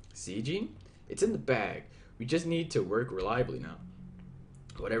 See, Gene? It's in the bag. We just need to work reliably now.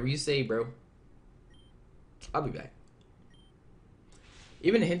 Whatever you say, bro. I'll be back.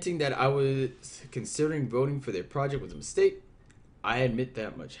 Even hinting that I was considering voting for their project was a mistake, I admit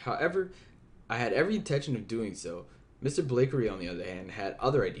that much. However, I had every intention of doing so. Mr. Blakery, on the other hand, had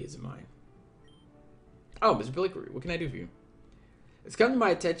other ideas in mind. Oh, Mr. Blakery, what can I do for you? It's come to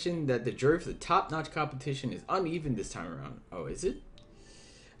my attention that the jury for the top-notch competition is uneven this time around. Oh, is it?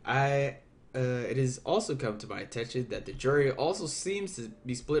 It has also come to my attention that the jury also seems to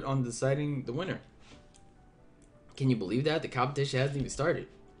be split on deciding the winner. Can you believe that? The competition hasn't even started.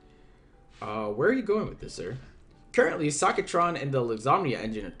 Where are you going with this, sir? Currently, Sakitron and the Luxomnia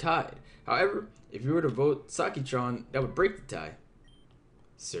engine are tied. However, if you were to vote Sakitron, that would break the tie.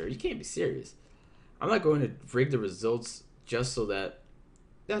 Sir, you can't be serious. I'm not going to rig the results just so that...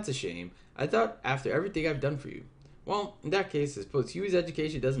 That's a shame. I thought after everything I've done for you. Well, in that case, I suppose Huey's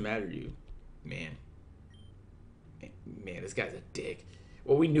education doesn't matter to you. Man, this guy's a dick.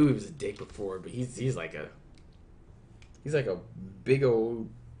 Well, we knew he was a dick before, but he's like a big old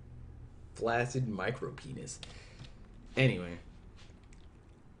flaccid micro penis. Anyway,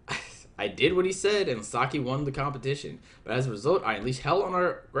 I did what he said, and Saki won the competition. But as a result, I unleashed hell on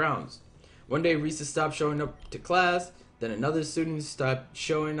our grounds. One day, Risa stopped showing up to class. Then another student stopped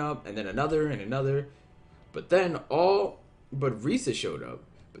showing up, and then another and another. But then but Risa showed up.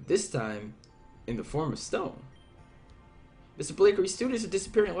 But this time, in the form of stone. Mr. Blakery, students are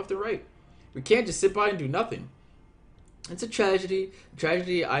disappearing left and right. We can't just sit by and do nothing. It's a tragedy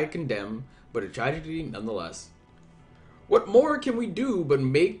I condemn, but a tragedy nonetheless. What more can we do but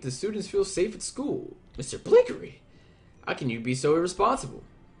make the students feel safe at school? Mr. Blakery, how can you be so irresponsible?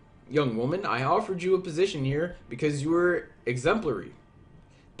 Young woman, I offered you a position here because you were exemplary.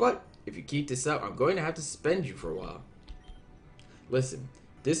 But if you keep this up, I'm going to have to suspend you for a while. Listen,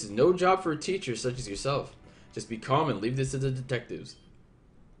 this is no job for a teacher such as yourself. Just be calm and leave this to the detectives.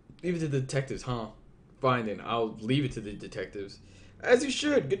 Leave it to the detectives, huh? Fine then, I'll leave it to the detectives. As you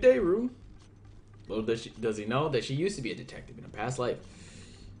should. Good day, Rue. Little does he know that she used to be a detective in a past life.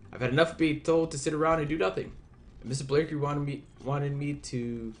 I've had enough of being told to sit around and do nothing. If Mr. Blakery wanted me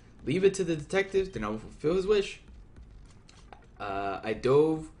to leave it to the detectives, then I will fulfill his wish. I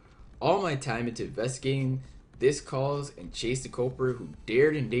dove all my time into investigating this cause and chased the culprit who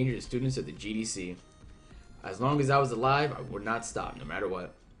dared endanger the students of the GDC. As long as I was alive, I would not stop, no matter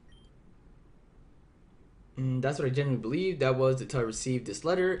what. That's what I genuinely believe. That was until I received this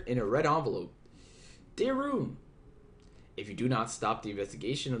letter in a red envelope. Dear Rune, if you do not stop the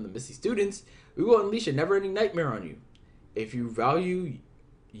investigation of the missing students, we will unleash a never-ending nightmare on you. If you value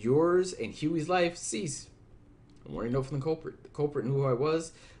yours and Huey's life, cease. A warning note from the culprit. The culprit knew who I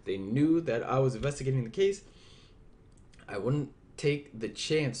was. They knew that I was investigating the case. I wouldn't take the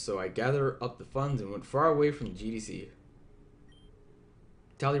chance, so I gathered up the funds and went far away from the GDC.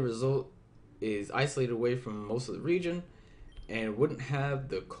 Tally result is isolated away from most of the region and wouldn't have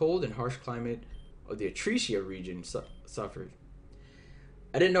the cold and harsh climate of the Atricia region suffered.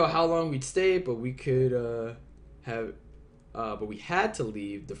 I didn't know how long we'd stay, but we had to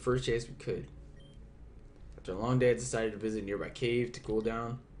leave the first chance we could. After a long day, I decided to visit a nearby cave to cool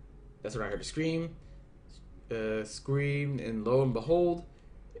down. That's when I heard a scream. Screamed, and lo and behold,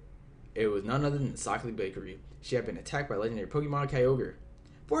 it was none other than Sakali Bakery. She had been attacked by legendary Pokemon Kyogre.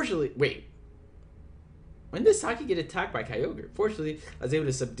 Fortunately, wait. When did Saki get attacked by Kyogre? Fortunately, I was able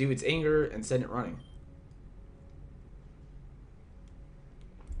to subdue its anger and send it running.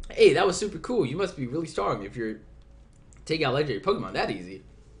 Hey, that was super cool. You must be really strong if you're taking out legendary Pokemon that easy.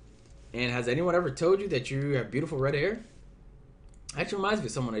 And has anyone ever told you that you have beautiful red hair? Actually reminds me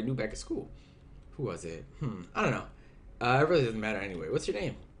of someone I knew back at school. Who was it? I don't know. It really doesn't matter anyway. What's your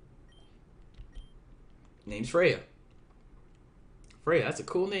name? Name's Freya. Freya, that's a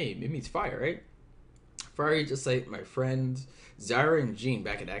cool name. It means fire, right? Fire, just like my friends Zara and Jean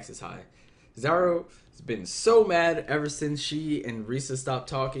back at Axis High. Zara has been so mad ever since she and Risa stopped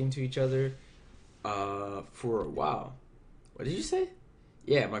talking to each other for a while. What did you say?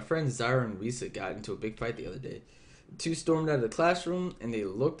 Yeah, my friends Zara and Risa got into a big fight the other day. The two stormed out of the classroom and they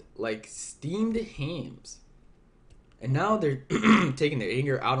looked like steamed hams. And now they're taking their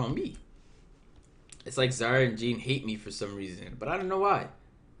anger out on me. It's like Zara and Jean hate me for some reason, but I don't know why.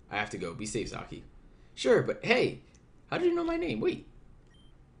 I have to go. Be safe, Saki. Sure, but hey, how did you know my name? Wait.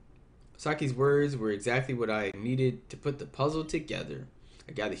 Saki's words were exactly what I needed to put the puzzle together.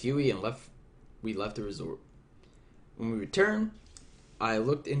 I gathered Huey and we left the resort. When we returned, I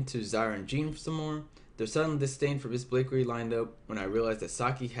looked into Zara and Jean some more. Their sudden disdain for Miss Blakely lined up when I realized that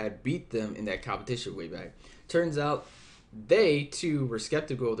Saki had beat them in that competition way back. Turns out they, too, were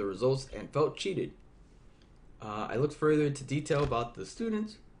skeptical of the results and felt cheated. I looked further into detail about the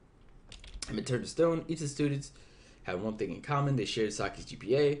students. I've been turned to stone. Each of the students had one thing in common. They shared Saki's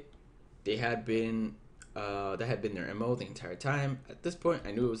GPA. That had been their MO the entire time. At this point,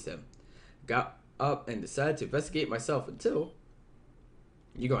 I knew it was them. Got up and decided to investigate myself until...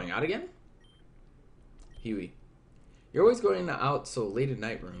 You going out again? Huey. You're always going out so late at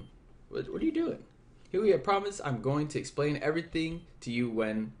night, Room. What are you doing? Huey, I promise I'm going to explain everything to you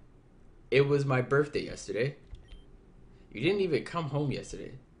when... It was my birthday yesterday. You didn't even come home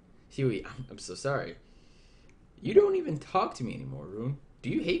yesterday. Huey, I'm so sorry. You don't even talk to me anymore, Rune. Do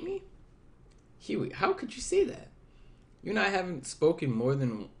you hate me? Huey, how could you say that? You and I haven't spoken more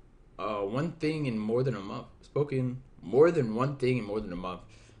than one thing in more than a month. Spoken more than one thing in more than a month.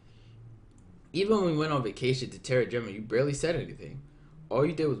 Even when we went on vacation to Terra Gemma, you barely said anything. All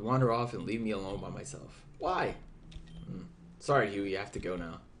you did was wander off and leave me alone by myself. Why? Sorry, Huey, I have to go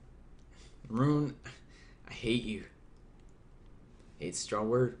now. Rune, I hate you. Hate's a strong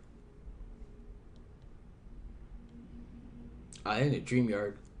word. In a dream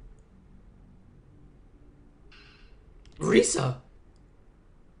yard. Risa!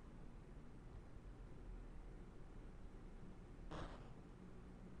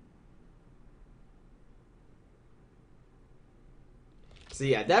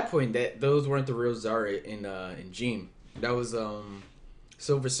 See, at that point, those weren't the real Zara and Jean. That was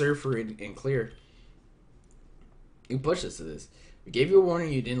Silver Surfer and Clear. You pushed us to this. We gave you a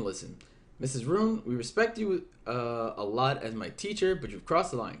warning, you didn't listen. Mrs. Rune, we respect you a lot as my teacher, but you've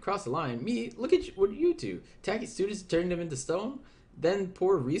crossed the line. Crossed the line? Me? Look at you, what you do. Attacking students, turning them into stone? Then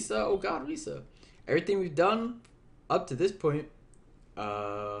poor Risa? Oh God, Risa. Everything we've done up to this point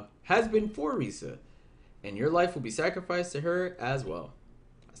has been for Risa. And your life will be sacrificed to her as well.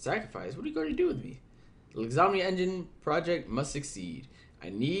 A sacrifice? What are you going to do with me? The Exomnia Engine project must succeed. I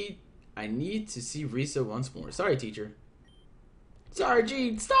need to see Risa once more. Sorry, teacher. Sorry,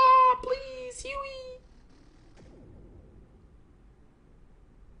 Jean. Stop, please, Huey.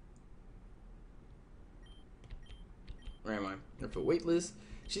 Where am I? Her for waitlist.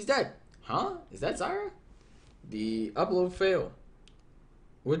 She's dead. Huh? Is that Zara? The upload failed.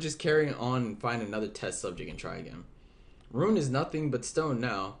 We'll just carry on and find another test subject and try again. Rune is nothing but stone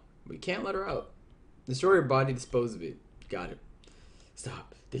now. We can't let her out. Destroy her body, dispose of it. Got it.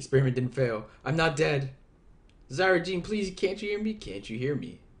 Stop. The experiment didn't fail. I'm not dead. Zara, Jean, please, can't you hear me? Can't you hear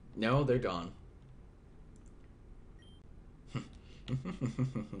me? No, they're gone.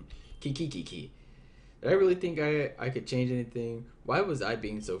 Kiki. Did I really think I could change anything? Why was I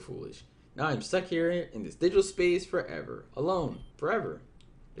being so foolish? Now I'm stuck here in this digital space forever. Alone. Forever.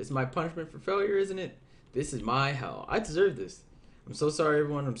 This is my punishment for failure, isn't it? This is my hell. I deserve this. I'm so sorry,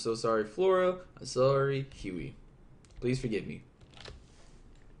 everyone. I'm so sorry, Flora. I'm sorry, Huey. Please forgive me.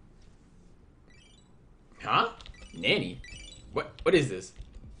 Huh? Nanny? What is this?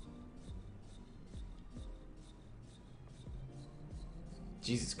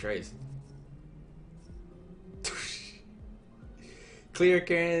 Jesus Christ. Clear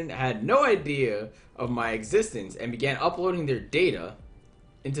Karen had no idea of my existence and began uploading their data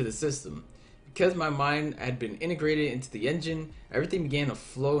into the system. Because my mind had been integrated into the engine, everything began to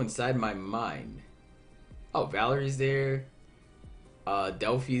flow inside my mind. Oh, Valerie's there.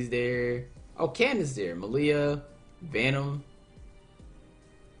 Delphi's there. Oh, Candace's there. Malia. Venom.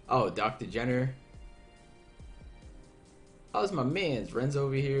 Oh, Dr. Jenner. Oh, it's my mans. Ren's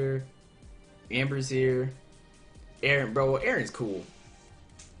over here. Amber's here. Aaron, bro. Aaron's cool.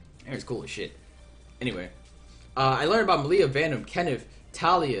 Aaron's cool as shit. Anyway. I learned about Malia, Venom, Kenneth,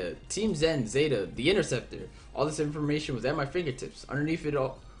 Talia, Team Zen, Zeta, the Interceptor. All this information was at my fingertips. Underneath it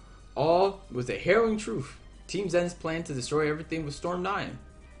all All was a harrowing truth. Team Zen's plan to destroy everything was Storm 9,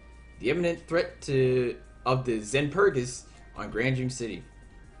 the imminent threat of the Zenpurgus on Grand Dream City.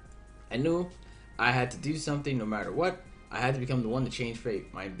 I knew I had to do something no matter what. I had to become the one to change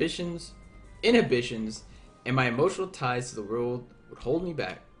fate. My ambitions, inhibitions, and my emotional ties to the world would hold me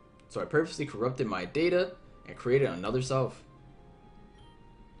back. So I purposely corrupted my data and created another self.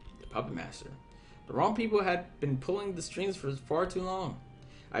 The Puppet Master. The wrong people had been pulling the strings for far too long.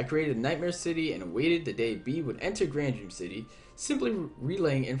 I created Nightmare City and awaited the day B would enter Grand Dream City. Simply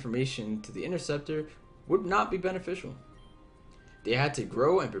relaying information to the Interceptor would not be beneficial. They had to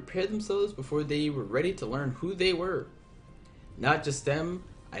grow and prepare themselves before they were ready to learn who they were. Not just them,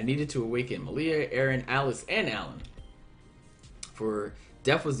 I needed to awaken Malia, Aaron, Alice, and Alan. For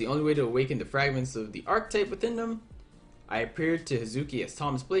death was the only way to awaken the fragments of the archetype within them. I appeared to Hazuki as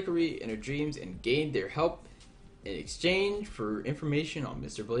Thomas Blakery in her dreams and gained their help in exchange for information on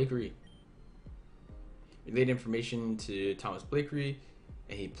Mr. Blakery. Relayed information to Thomas Blakery,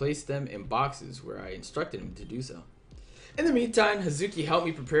 and he placed them in boxes where I instructed him to do so. In the meantime, Hazuki helped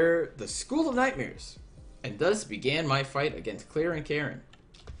me prepare the School of Nightmares, and thus began my fight against Claire and Karen.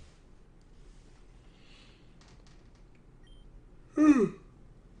 It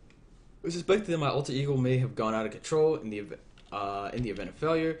was suspected that my alter ego may have gone out of control in the event of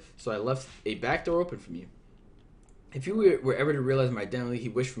failure, so I left a back door open for me. If you were ever to realize my identity, he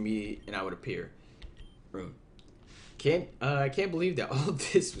wished for me and I would appear. Room. I can't believe that all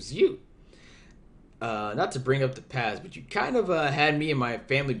this was you. Not to bring up the past, but you kind of had me and my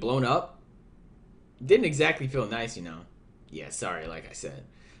family blown up. Didn't exactly feel nice, you know. Yeah, sorry, like I said.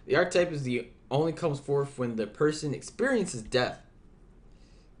 The archetype is the only comes forth when the person experiences death.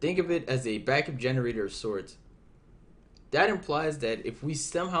 Think of it as a backup generator of sorts. That implies that if we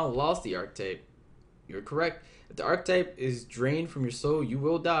somehow lost the archetype, you're correct. If the archetype is drained from your soul, you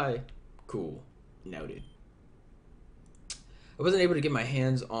will die. Cool. Noted. I wasn't able to get my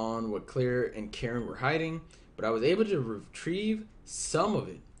hands on what Claire and Karen were hiding, but I was able to retrieve some of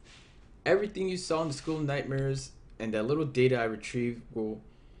it. Everything you saw in the School of Nightmares and that little data I retrieved will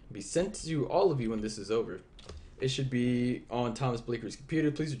be sent to all of you when this is over. It should be on Thomas Blaker's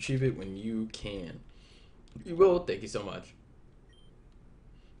computer. Please retrieve it when you can. You will. Thank you so much.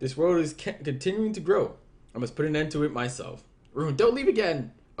 This world is continuing to grow. I must put an end to it myself. Rune, don't leave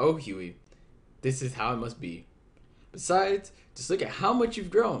again. Oh, Huey. This is how it must be. Besides, just look at how much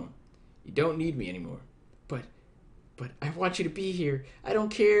you've grown. You don't need me anymore. But I want you to be here. I don't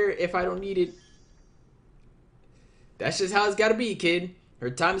care if I don't need it. That's just how it's gotta be, kid.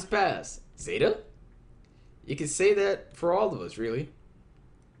 Her time has passed. Zeta? You can say that for all of us, really.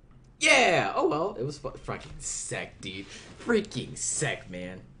 Yeah! Oh well, it was fucking sec, dude. Freaking sec,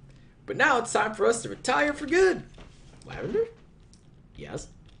 man. But now it's time for us to retire for good. Lavender? Yes.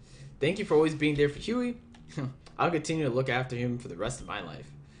 Thank you for always being there for Huey. I'll continue to look after him for the rest of my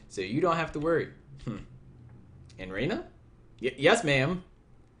life, so you don't have to worry. And Reina? Yes, ma'am.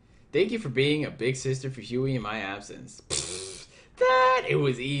 Thank you for being a big sister for Huey in my absence. That it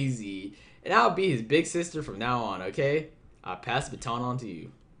was easy. And I'll be his big sister from now on, okay? I'll pass the baton on to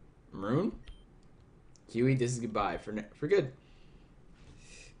you. Maroon? Huey, this is goodbye for good.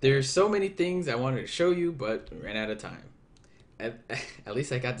 There's so many things I wanted to show you, but we ran out of time. At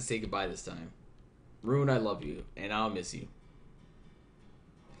least I got to say goodbye this time. Rune, I love you, and I'll miss you.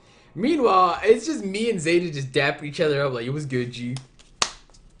 Meanwhile, it's just me and Zeta just dapping each other up like, it was good, G.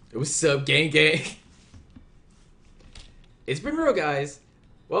 It was up, gang gang. It's been real, guys.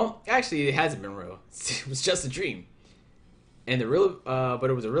 Well, actually, it hasn't been real. It was just a dream. And but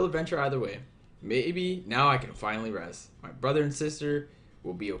it was a real adventure either way. Maybe now I can finally rest. My brother and sister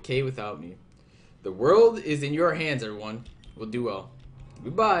will be okay without me. The world is in your hands, everyone. We'll do well.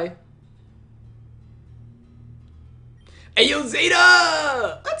 Goodbye. Hey, yo,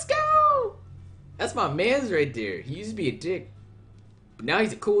 Zeta! Let's go! That's my man's right there. He used to be a dick, but now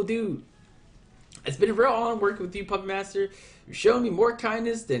he's a cool dude. It's been a real honor working with you, Puppet Master. You've shown me more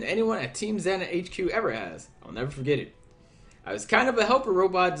kindness than anyone at Team Zen HQ ever has. I'll never forget it. I was kind of a helper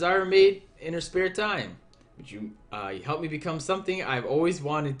robot Zyra made in her spare time, but you helped me become something I've always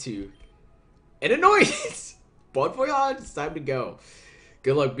wanted to. An annoyance! Bon voyage, it's time to go.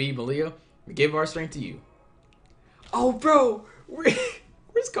 Good luck, B. Malia. We give our strength to you. Oh, bro!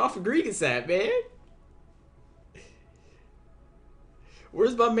 Where's Coffee Grigas at, man?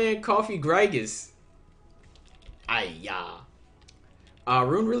 Where's my man Coffee Grigas? Ayah.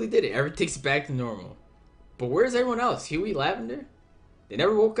 Rune really did it. Everything's back to normal. But where's everyone else? Huey, Lavender? They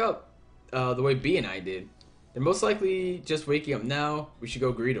never woke up the way B and I did. They're most likely just waking up now. We should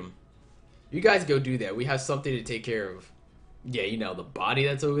go greet them. You guys go do that. We have something to take care of. Yeah, you know, the body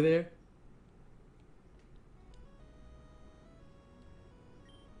that's over there.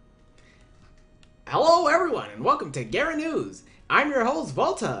 Hello, everyone, and welcome to Gara News. I'm your host,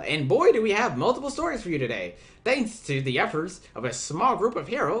 Volta, and boy, do we have multiple stories for you today. Thanks to the efforts of a small group of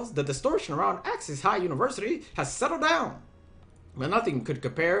heroes, the distortion around Axis High University has settled down. But nothing could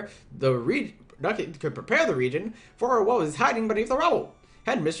prepare the region for what was hiding beneath the rubble.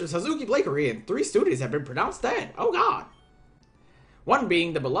 Headmistress Hazuki Blakery and 3 students have been pronounced dead. Oh god. One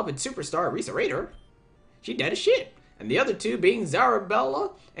being the beloved superstar Risa Raider. She dead as shit. And the other 2 being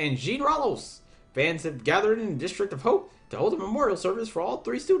Zarabella and Jean Ralos. Fans have gathered in the District of Hope to hold a memorial service for all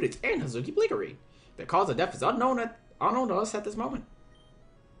 3 students and Hazuki Blakery. The cause of death is unknown to us at this moment.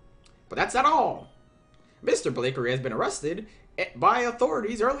 But that's not all. Mr. Blakery has been arrested by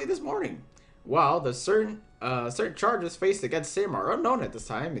authorities early this morning. While the certain charges faced against him are unknown at this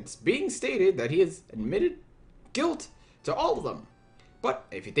time, it's being stated that he has admitted guilt to all of them. But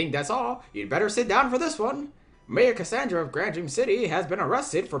if you think that's all, you'd better sit down for this one. Mayor Cassandra of Grand Dream City has been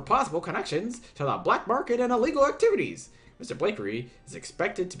arrested for possible connections to the black market and illegal activities. Mr. Blakery is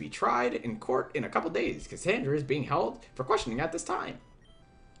expected to be tried in court in a couple days. Cassandra is being held for questioning at this time.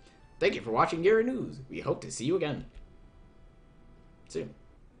 Thank you for watching Gara News. We hope to see you again soon.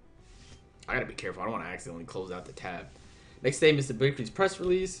 I gotta be careful. I don't want to accidentally close out the tab. Next day, Mr. Blakery's press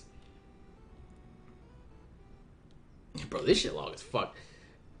release. Bro, this shit long as fuck.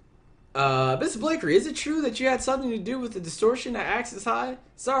 Mr. Blakery, is it true that you had something to do with the distortion at Axis High?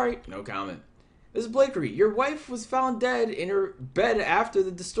 Sorry, no comment. Mrs. Blakery, your wife was found dead in her bed after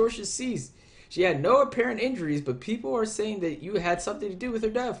the distortion ceased. She had no apparent injuries, but people are saying that you had something to do with her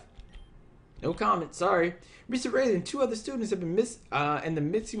death. No comment, sorry. Mr. Ray and 2 other students have been and the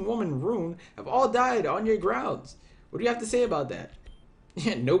missing woman, Rune, have all died on your grounds. What do you have to say about that?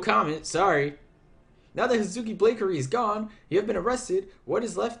 No comment, sorry. Now that Hazuki Blakery is gone, you have been arrested. What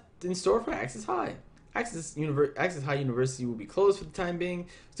is left in store for Axis High? Axis High University will be closed for the time being.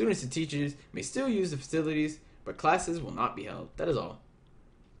 Students and teachers may still use the facilities, but classes will not be held. That is all.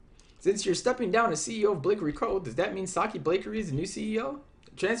 Since you're stepping down as CEO of Blakery Co., does that mean Saki Blakery is the new CEO?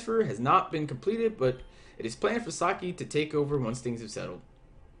 The transfer has not been completed, but it is planned for Saki to take over once things have settled.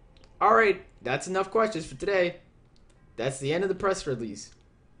 Alright, that's enough questions for today. That's the end of the press release.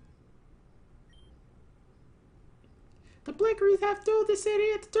 The Blakerys have filled the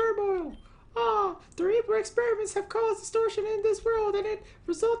city into turmoil. The Reaper experiments have caused distortion in this world, and it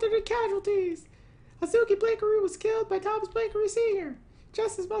resulted in casualties. Hazuki Blakery was killed by Thomas Blakery Sr.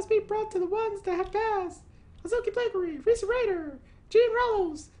 Justice must be brought to the ones that have passed. Hazuki Blakery, Risa Raider, Jean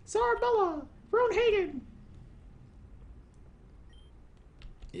Ralos, Sarabella, Ron Hagen.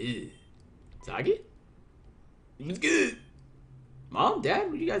 Ew. Saki? It was good. Mom, Dad,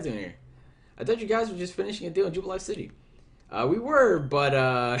 what are you guys doing here? I thought you guys were just finishing a deal in Jubilife City. We were,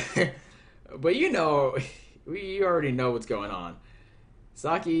 but but you know, we already know what's going on.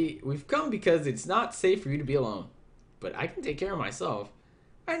 Saki, we've come because it's not safe for you to be alone. But I can take care of myself.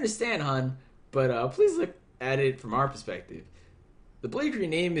 I understand, hon, but please look at it from our perspective. The Blakery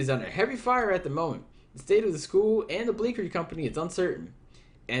name is under heavy fire at the moment. The state of the school and the Blakery company is uncertain.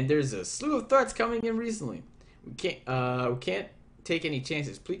 And there's a slew of threats coming in recently. We can't take any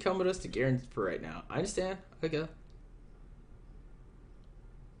chances. Please come with us to Garen for right now. I understand. Okay.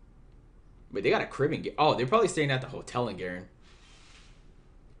 Wait, they got a crib in Garen. Oh, they're probably staying at the hotel in Garen.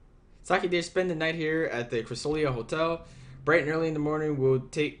 Saki did spend the night here at the Chrysalia Hotel. Bright and early in the morning,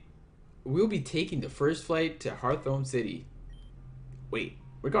 we'll be taking the first flight to Hearthstone City. Wait,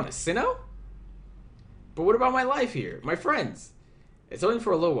 we're going to Sinnoh? But what about my life here? My friends? It's only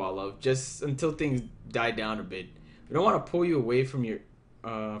for a little while, love. Just until things die down a bit. We don't want to pull you away from your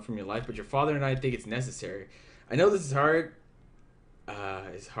life, but your father and I think it's necessary. I know this is hard.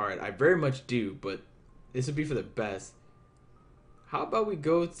 It's hard. I very much do, but this would be for the best. How about we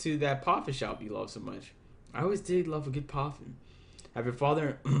go to that poffin shop you love so much? I always did love a good poffin. Have your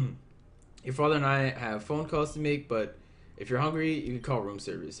father and I have phone calls to make, but if you're hungry, you can call room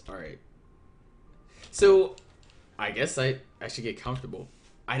service. All right. So, I guess I should get comfortable.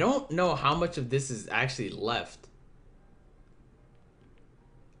 I don't know how much of this is actually left.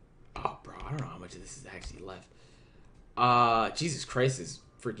 Oh, bro, I don't know how much of this is actually left. Jesus Christ, this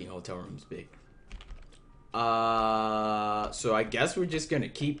freaking hotel room's big. So I guess we're just gonna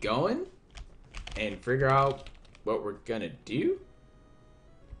keep going and figure out what we're gonna do.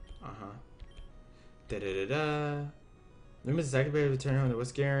 Da-da-da-da. Numerous secretary return home to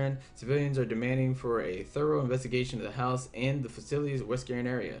West Garen. Civilians are demanding for a thorough investigation of the house and the facilities of West Garen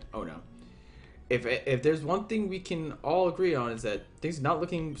area. Oh no. If there's one thing we can all agree on is that things are not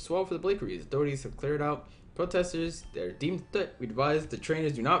looking swell for the Blakeries. Authorities have cleared out Protesters that are deemed threat. We advise the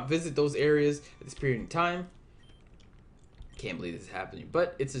trainers do not visit those areas at this period in time. Can't believe this is happening,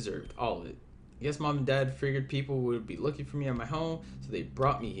 but it's deserved, all of it. I guess mom and dad figured people would be looking for me at my home, so they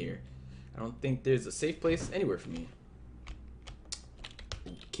brought me here. I don't think there's a safe place anywhere for me.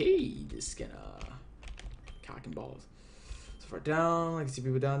 Okay, just gonna cock and balls. So far down, I can see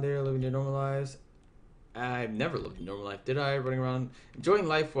people down there living their normal lives. I've never lived a normal life, did I? Running around enjoying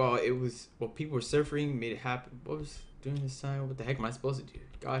life while people were suffering made it happen. What was doing this time? What the heck am I supposed to do?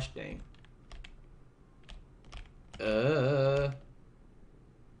 Gosh dang.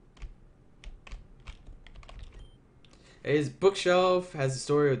 His bookshelf has the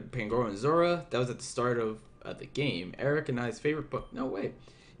story of Pangoro and Zora. That was at the start of the game. Eric and I's favorite book. No way.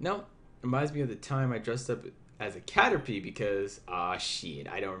 No, reminds me of the time I dressed up as a Caterpie because shit,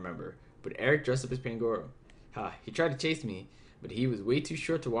 I don't remember. But Eric dressed up as Pangoro. Ha, he tried to chase me, but he was way too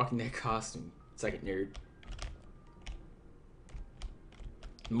short to walk in that costume. Second nerd.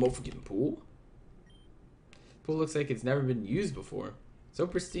 Motherfucking pool? Pool looks like it's never been used before. So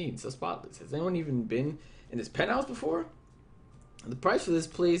pristine, so spotless. Has anyone even been in this penthouse before? The price for this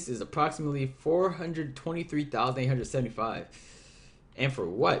place is approximately $423,875. And for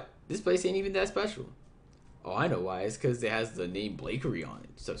what? This place ain't even that special. Oh, I know why. It's because it has the name Blakery on it.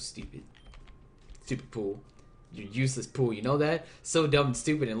 So stupid. Stupid pool. You useless pool. You know that? So dumb and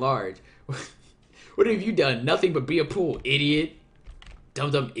stupid and large. What have you done? Nothing but be a pool, idiot.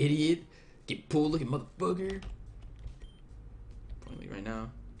 Dumb idiot. Get pool looking motherfucker. Pointless right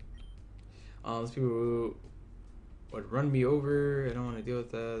now. Those people who would run me over. I don't want to deal with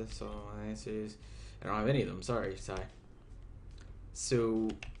that. So my answers. I don't have any of them. Sorry, Ty.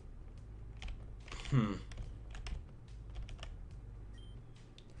 So,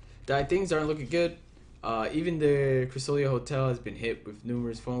 things aren't looking good. Even the Crystalia Hotel has been hit with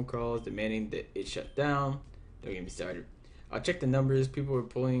numerous phone calls demanding that it shut down. Don't get me started. I'll check the numbers. People are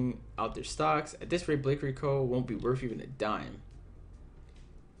pulling out their stocks. At this rate, Blakery Co. won't be worth even a dime.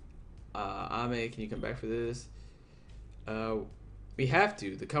 Ame, can you come back for this? We have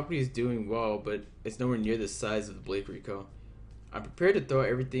to. The company is doing well, but it's nowhere near the size of the Blakery Co. I'm prepared to throw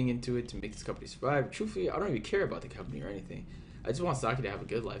everything into it to make this company survive. Truthfully, I don't even care about the company or anything. I just want Saki to have a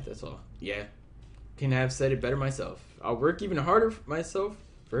good life, that's all. Yeah. Couldn't have said it better myself. I'll work even harder for myself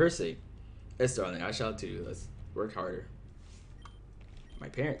for her sake. Yes, darling, I shall too. Let's work harder. My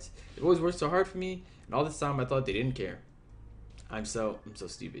parents. They've always worked so hard for me, and all this time I thought they didn't care. I'm so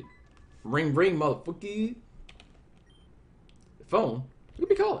stupid. Ring, motherfucker. The phone? Who could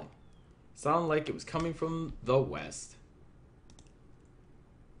be calling? Sounded like it was coming from the west.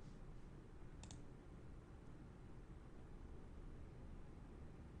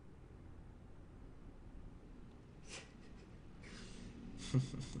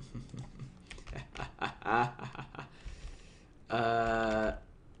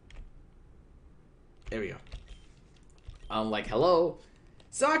 There we go. I'm like, hello?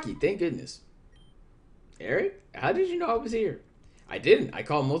 Saki, thank goodness. Eric, how did you know I was here? I didn't. I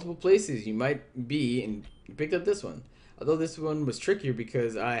called multiple places you might be and you picked up this one. Although this one was trickier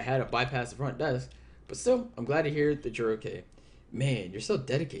because I had to bypass the front desk. But still, I'm glad to hear that you're okay. Man, you're so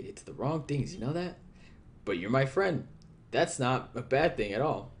dedicated to the wrong things, you know that? But you're my friend. That's not a bad thing at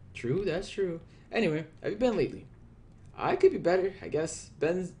all. True, that's true. Anyway, have you been lately? I could be better, I guess.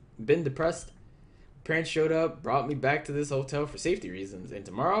 Been depressed. Parents showed up, brought me back to this hotel for safety reasons, and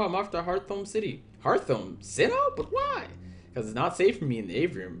tomorrow I'm off to Hearthome City. Hearthome? Sinnoh? But why? Because it's not safe for me in the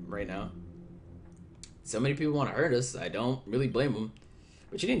aviary right now. So many people want to hurt us, I don't really blame them.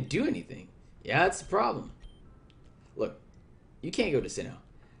 But you didn't do anything. Yeah, that's the problem. Look, you can't go to Sinnoh.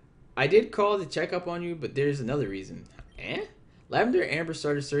 I did call to check up on you, but there's another reason. Eh? Lavender and Amber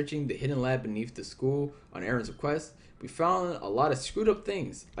started searching the hidden lab beneath the school on Aaron's request. We found a lot of screwed up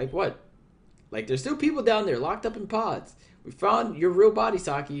things. Like what? Like there's still people down there locked up in pods. We found your real body,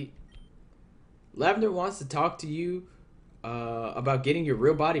 Saki. Lavender wants to talk to you about getting your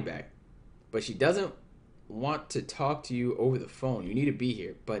real body back. But she doesn't want to talk to you over the phone. You need to be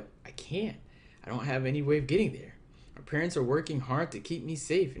here. But I can't. I don't have any way of getting there. My parents are working hard to keep me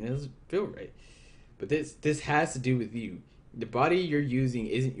safe and it doesn't feel right. But this has to do with you. The body you're using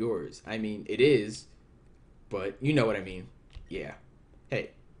isn't yours. I mean, it is. But you know what I mean. Yeah.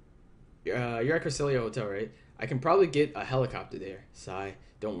 Hey. You're at Crystalia Hotel, right? I can probably get a helicopter there. Sigh.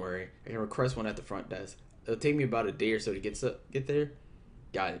 Don't worry. I can request one at the front desk. It'll take me about a day or so to get there.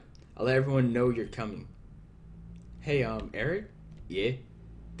 Got it. I'll let everyone know you're coming. Hey, Eric? Yeah?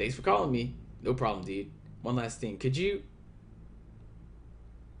 Thanks for calling me. No problem, dude. One last thing. Could you...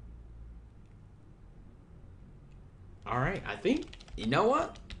 Alright, I think... You know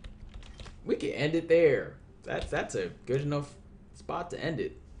what? We can end it there. That's a good enough spot to end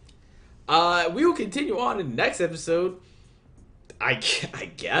it. We will continue on in the next episode. I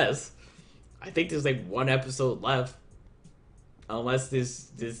guess. I think there's like one episode left, unless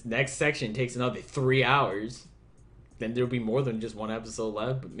this next section takes another 3 hours. Then there'll be more than just one episode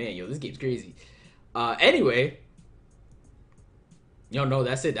left. But man, yo, this game's crazy. Anyway, yo, no,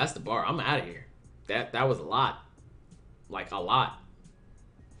 that's it. That's the bar. I'm out of here. That was a lot, like a lot.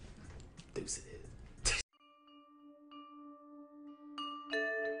 Deuces.